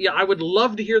about it. Yeah, I would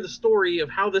love to hear the story of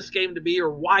how this came to be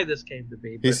or why this came to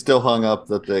be. He's still hung up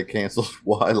that they canceled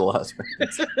Y the last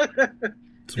minute.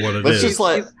 It's what it is. It's just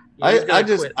like I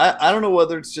don't know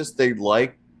whether it's just they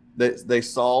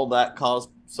saw that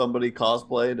somebody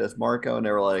cosplayed as Marco, and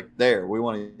they were like, "There, we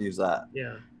want to use that."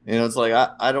 Yeah, it's like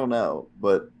I don't know,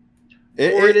 but.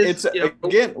 It's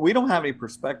again, we don't have any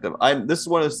perspective. This is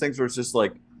one of those things where it's just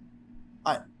like,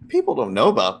 people don't know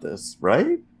about this,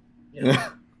 right? Yeah.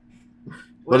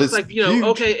 But it's like huge.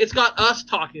 Okay, it's got us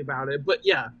talking about it, but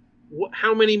yeah,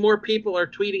 how many more people are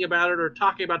tweeting about it or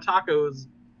talking about tacos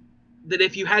than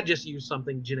if you had just used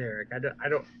something generic? I don't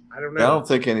know. I don't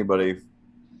think anybody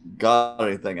got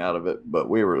anything out of it, but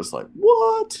we were just like,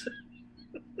 what?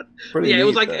 Yeah, it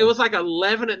was like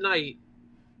 11 at night.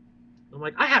 I'm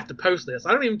like, I have to post this.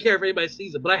 I don't even care if anybody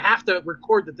sees it, but I have to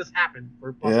record that this happened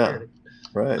for posterity. Yeah,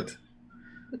 right.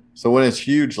 So when it's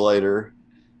huge later,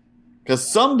 because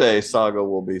someday Saga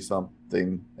will be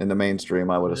something in the mainstream,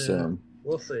 I would assume.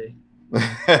 We'll see.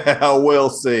 We'll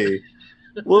see.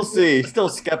 We'll see. He's still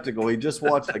skeptical. He just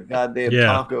watched the goddamn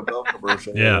Taco Bell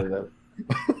commercial. Yeah.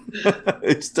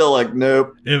 It's still like,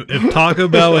 nope. If Taco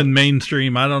Bell in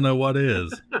mainstream, I don't know what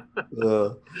is.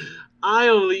 I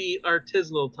only eat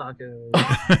artisanal tacos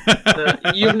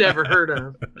that you've never heard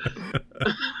of.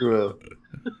 True.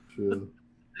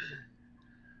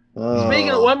 Speaking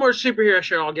of one more superhero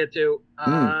show I'll get to,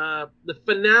 the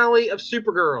finale of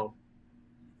Supergirl.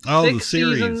 Oh, 6 the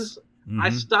series. Seasons.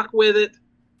 I stuck with it.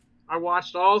 I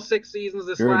watched all 6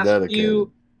 seasons. Last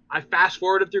few, I fast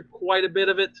forwarded through quite a bit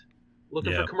of it,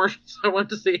 looking for commercials I wanted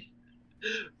to see.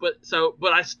 But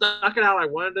I stuck it out. I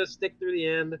wanted to stick through the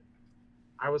end.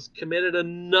 I was committed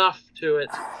enough to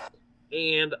it,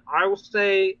 and I will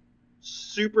say,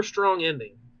 super strong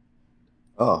ending.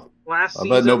 Oh, last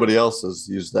season, I bet nobody else has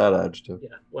used that adjective. Yeah,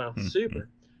 well, super.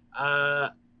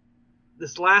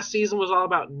 This last season was all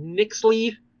about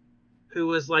Nixley, who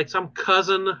was like some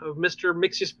cousin of Mr.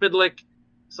 Mixie-Spidlick,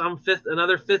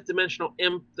 another fifth dimensional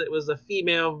imp that was a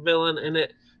female villain, and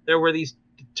there were these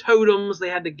totems. They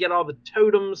had to get all the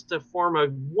totems to form a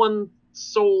one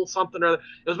soul something or other.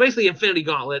 It was basically Infinity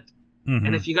Gauntlet. Mm-hmm.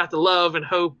 And if you got the love and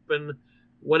hope and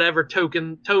whatever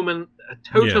totems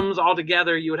all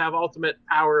together, you would have ultimate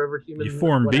power over humans. You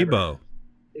form Bebo.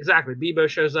 Exactly. Bebo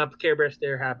shows up, Care Bear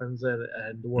Stare happens, and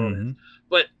the world ends.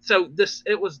 But so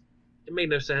it made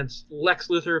no sense. Lex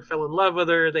Luthor fell in love with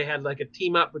her. They had like a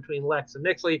team up between Lex and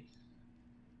Nyxly.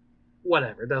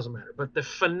 Whatever, it doesn't matter. But the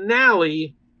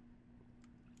finale,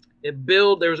 there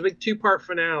was a big 2-part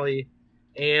finale,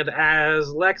 and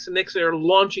as Lex and Nyxly are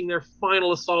launching their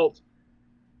final assault,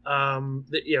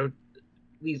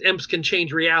 these imps can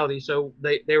change reality, so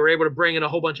they were able to bring in a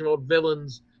whole bunch of old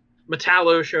villains.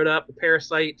 Metallo showed up, the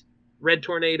Parasite, Red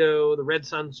Tornado, the Red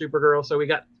Sun, Supergirl. So we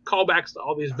got callbacks to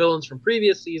all these villains from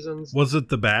previous seasons. Was it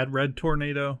the bad Red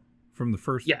Tornado from the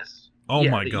first? Yes. Oh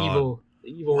my God. The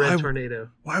evil Red Tornado.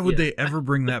 Why would they ever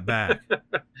bring that back?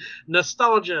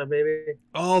 Nostalgia, baby.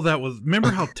 Oh,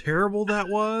 remember how terrible that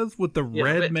was with the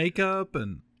red makeup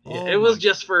and. It was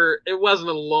it wasn't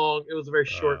it was a very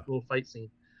short little fight scene.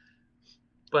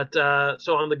 But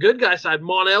so on the good guy side,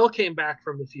 Mon-El came back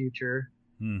from the future.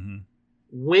 Mm-hmm.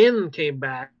 Wynn came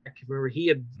back. Remember,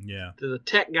 the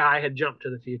tech guy had jumped to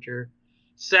the future.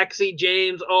 Sexy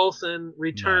James Olsen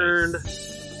returned.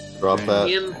 Nice. Drop that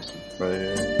right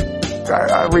here.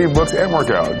 I read books and work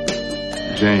out.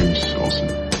 James Olsen.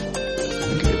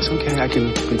 It's okay. I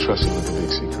can be trusted with the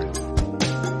big secret.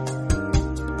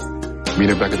 Meet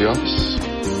her back at the office.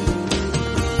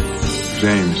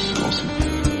 James Olsen.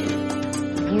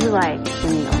 You like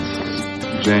Jimmy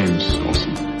Olsen. James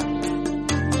Olsen.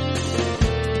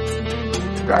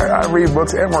 I read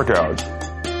books and work out.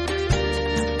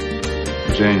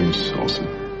 James Olsen.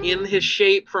 In his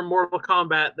shape from Mortal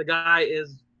Kombat, the guy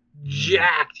is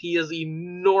jacked. He is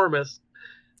enormous.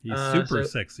 He's super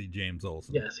sexy, James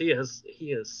Olsen. Yes, he is.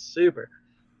 He is super.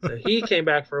 So he came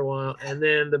back for a while, and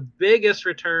then the biggest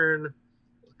return,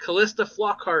 Callista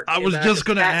Flockhart. I was just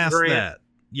going to ask that.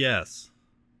 Yes.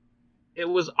 It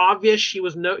was obvious she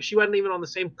wasn't even on the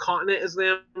same continent as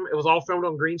them. It was all filmed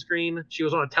on green screen. She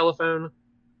was on a telephone.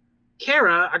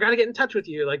 Kara, I got to get in touch with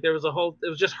you. Like it was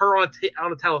just her on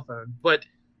a telephone, but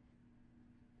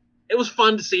it was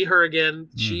fun to see her again.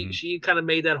 Mm-hmm. She kind of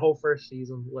made that whole first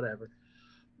season, whatever.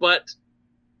 But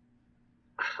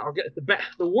I'll get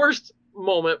the worst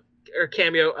moment or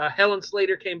cameo. Helen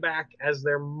Slater came back as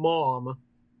their mom,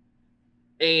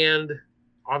 and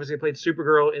obviously played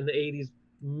Supergirl in the '80s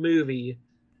movie.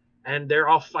 And they're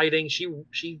all fighting.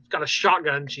 She's got a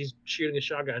shotgun. She's shooting a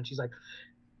shotgun. She's like,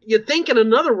 "You'd think in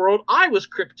another world I was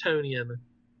Kryptonian."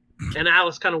 And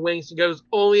Alice kind of winks and goes,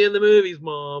 "Only in the movies,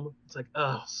 Mom." It's like,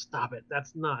 oh, stop it.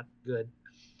 That's not good.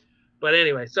 But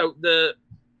anyway, so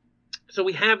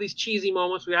we have these cheesy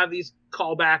moments. We have these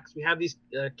callbacks. We have these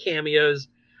cameos.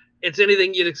 It's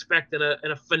anything you'd expect in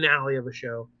a finale of a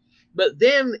show. But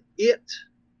then it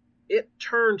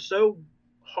turned so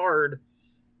hard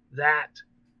that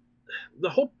the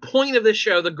whole point of this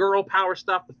show, the girl power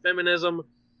stuff, the feminism,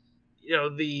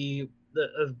 the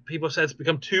people said it's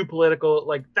become too political.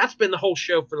 Like that's been the whole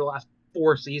show for the last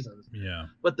 4 seasons. Yeah.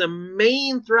 But the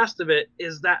main thrust of it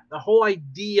is that the whole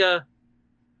idea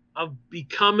of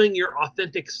becoming your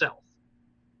authentic self,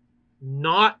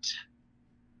 not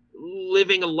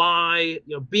living a lie,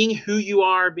 being who you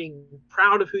are, being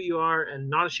proud of who you are and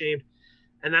not ashamed.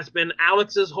 And that's been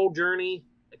Alex's whole journey,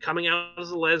 coming out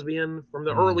as a lesbian from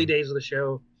the early days of the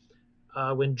show.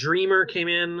 When Dreamer came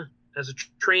in as a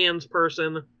trans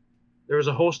person, there was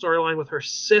a whole storyline with her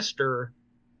sister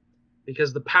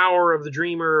because the power of the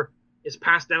Dreamer is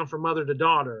passed down from mother to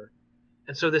daughter.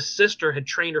 And so this sister had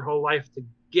trained her whole life to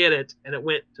get it, and it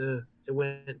went to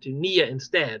Nia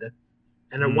instead.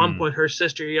 And at one point her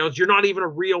sister yells, "You're not even a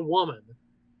real woman."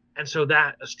 And so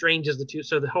that estranges the two.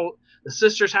 So the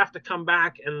sisters have to come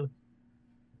back and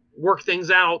work things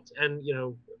out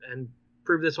and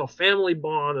prove this whole family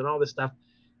bond and all this stuff.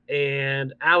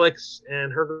 And Alex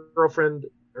and her girlfriend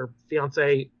or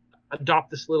fiance adopt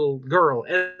this little girl,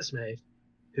 Esme,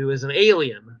 who is an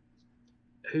alien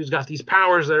who's got these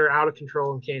powers that are out of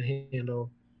control and can't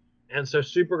handle. And so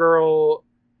Supergirl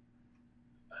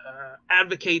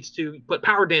advocates to put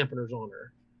power dampeners on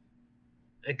her,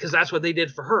 because that's what they did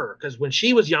for her. Because when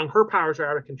she was young, her powers were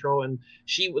out of control and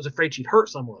she was afraid she'd hurt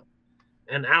someone.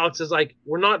 And Alex is like,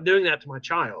 "We're not doing that to my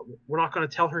child. We're not going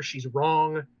to tell her she's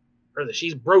wrong or that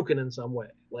she's broken in some way.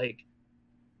 Like,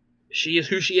 she is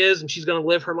who she is, and she's going to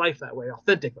live her life that way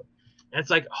authentically." And it's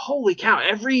like, holy cow,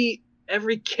 every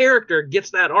character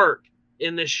gets that arc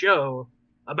in this show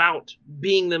about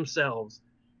being themselves.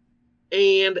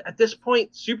 And at this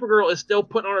point, Supergirl is still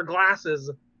putting on her glasses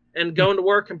and going to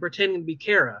work and pretending to be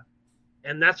Kara.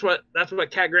 And that's what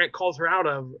Cat Grant calls her out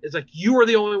of. Is like, you are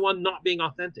the only one not being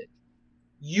authentic.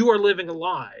 You are living a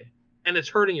lie, and it's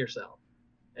hurting yourself.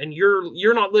 And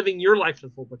you're not living your life to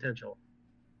full potential.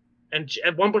 And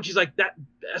at one point, she's like, "That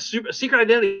secret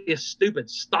identity is stupid.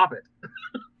 Stop it."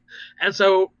 And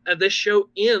so this show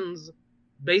ends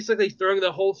basically throwing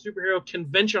the whole superhero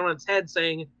convention on its head,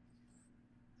 saying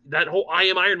that whole "I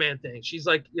am Iron Man" thing. She's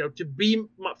like, to be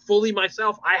fully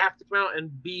myself, I have to come out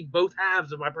and be both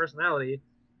halves of my personality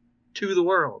to the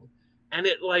world. And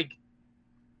it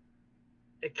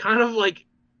kind of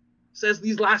says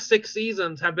these last 6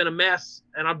 seasons have been a mess,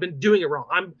 and I've been doing it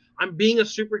wrong. I'm being a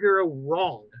superhero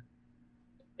wrong,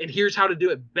 and here's how to do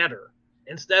it better.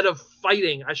 Instead of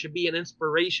fighting, I should be an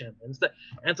inspiration. And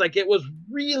it's like, it was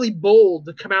really bold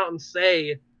to come out and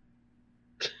say,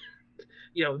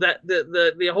 that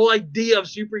the whole idea of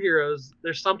superheroes,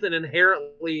 there's something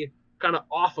inherently kind of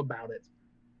off about it,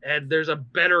 and there's a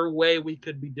better way we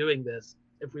could be doing this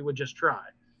if we would just try.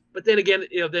 But then again,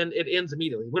 then it ends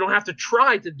immediately. We don't have to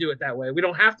try to do it that way. We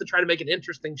don't have to try to make an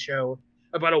interesting show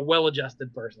about a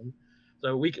well-adjusted person.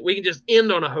 So we can just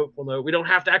end on a hopeful note. We don't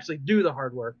have to actually do the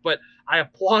hard work. But I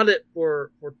applaud it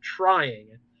for trying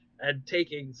and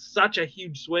taking such a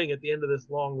huge swing at the end of this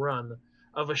long run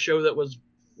of a show that was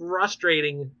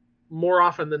frustrating more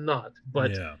often than not,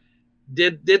 but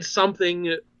did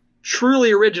something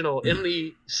truly original in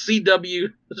the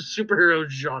CW superhero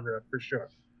genre for sure.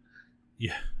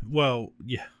 Yeah. Well,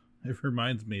 yeah. It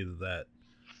reminds me of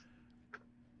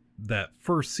that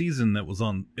first season it was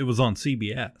on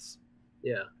CBS.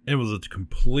 Yeah. It was a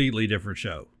completely different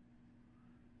show.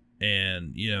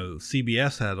 And,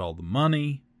 CBS had all the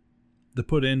money to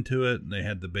put into it, and they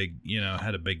had the big,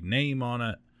 had a big name on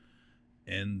it.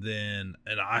 And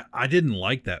I didn't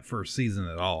like that first season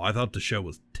at all. I thought the show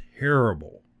was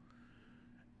terrible.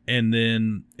 And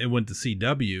then it went to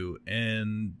CW,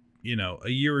 and a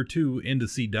year or two into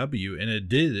CW, and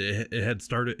it had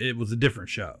started, it was a different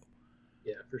show.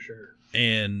 Yeah, for sure.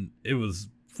 And it was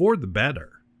for the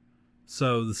better.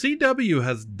 So the CW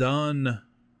has done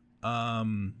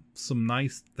some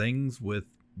nice things with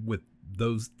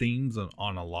those themes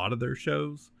on a lot of their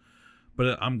shows.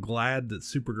 But I'm glad that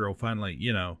Supergirl finally,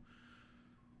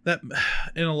 that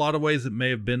in a lot of ways it may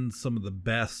have been some of the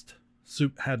best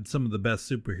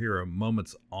superhero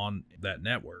moments on that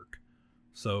network.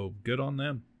 So good on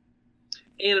them.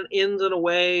 And it ends in a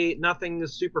way, nothing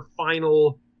is super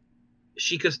final.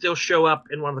 She could still show up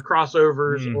in one of the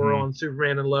crossovers or on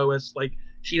Superman and Lois. Like,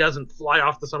 she doesn't fly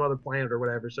off to some other planet or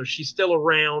whatever. So she's still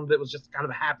around. It was just kind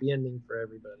of a happy ending for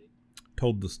everybody.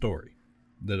 Told the story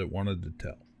that it wanted to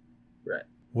tell. Right.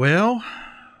 Well,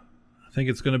 I think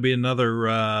it's going to be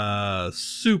another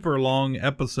super long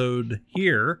episode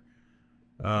here,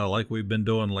 like we've been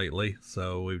doing lately.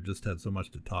 So we've just had so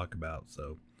much to talk about.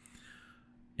 So,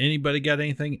 anybody got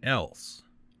anything else?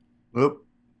 Nope.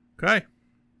 Okay.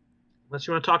 Unless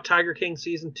you want to talk Tiger King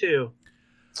season 2.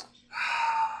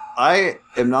 I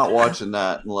am not watching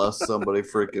that unless somebody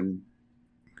freaking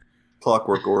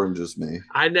Clockwork Oranges me.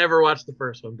 I never watched the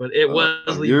first one, but it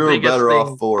was the you're biggest better thing.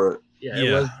 off for it. Yeah,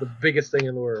 it was the biggest thing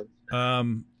in the world.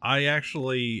 I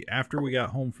actually, after we got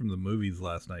home from the movies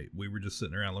last night, we were just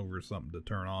sitting around looking for something to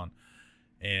turn on.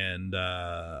 And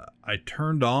I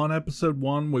turned on episode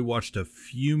 1. We watched a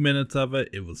few minutes of it.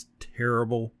 It was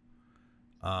terrible.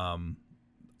 I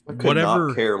could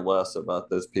not care less about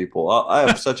those people. I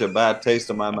have such a bad taste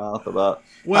in my mouth about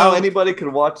how anybody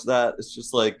could watch that. It's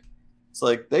just like,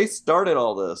 they started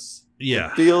all this.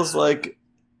 Yeah. It feels like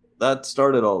that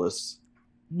started all this.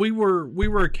 We were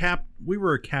a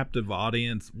captive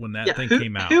audience when that thing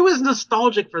came out. Who is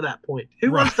nostalgic for that point?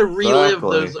 Who wants to relive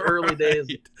those early days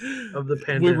of the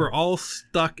pandemic? We were all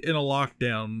stuck in a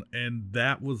lockdown, and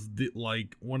that was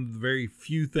one of the very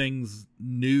few things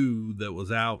new that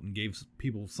was out and gave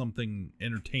people something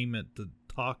entertainment to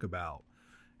talk about.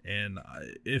 And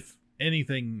if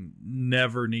anything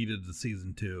never needed a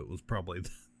season 2, it was probably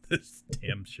this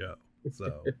damn show.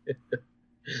 So.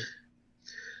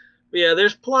 Yeah,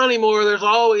 there's plenty more. There's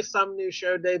always some new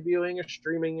show debuting or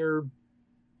streaming or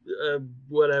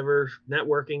whatever,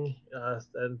 networking.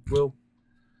 And we'll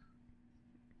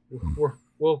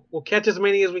catch as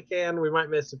many as we can. We might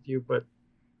miss a few, but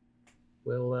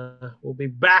we'll be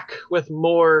back with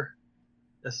more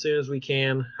as soon as we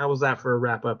can. How was that for a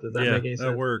wrap up? Does that make any sense?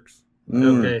 That works.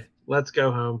 Okay, let's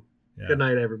go home. Yeah. Good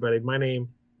night, everybody. My name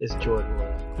is Jordan.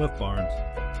 Cliff Barnes.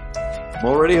 I'm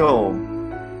already home.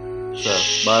 So,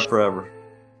 bye forever.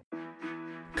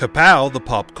 Kapow, the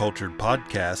Pop Cultured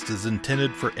Podcast, is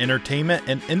intended for entertainment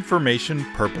and information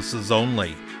purposes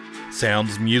only.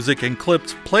 Sounds, music, and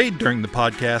clips played during the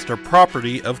podcast are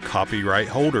property of copyright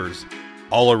holders.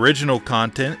 All original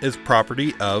content is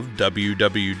property of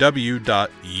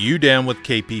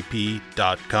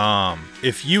www.udownwithkpp.com.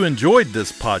 If you enjoyed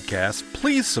this podcast,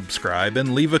 please subscribe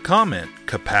and leave a comment.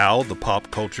 Kapow, the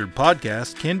Pop Cultured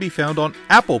Podcast, can be found on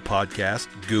Apple Podcasts,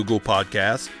 Google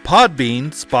Podcasts,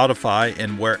 Podbean, Spotify,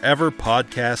 and wherever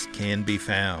podcasts can be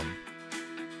found.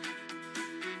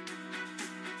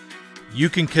 You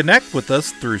can connect with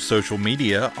us through social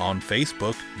media on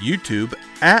Facebook, YouTube,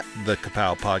 at The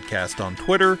Kapow Podcast on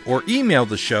Twitter, or email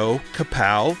the show,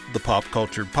 Kapow, the Pop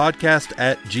Cultured Podcast,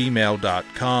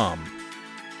 @gmail.com.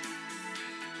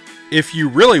 If you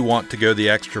really want to go the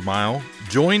extra mile,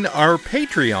 join our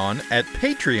Patreon at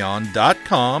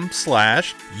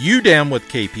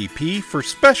patreon.com/udownwithkpp for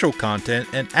special content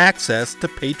and access to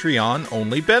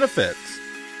Patreon-only benefits.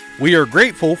 We are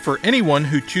grateful for anyone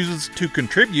who chooses to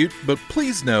contribute, but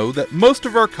please know that most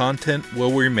of our content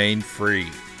will remain free.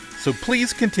 So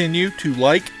please continue to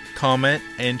like, comment,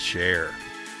 and share.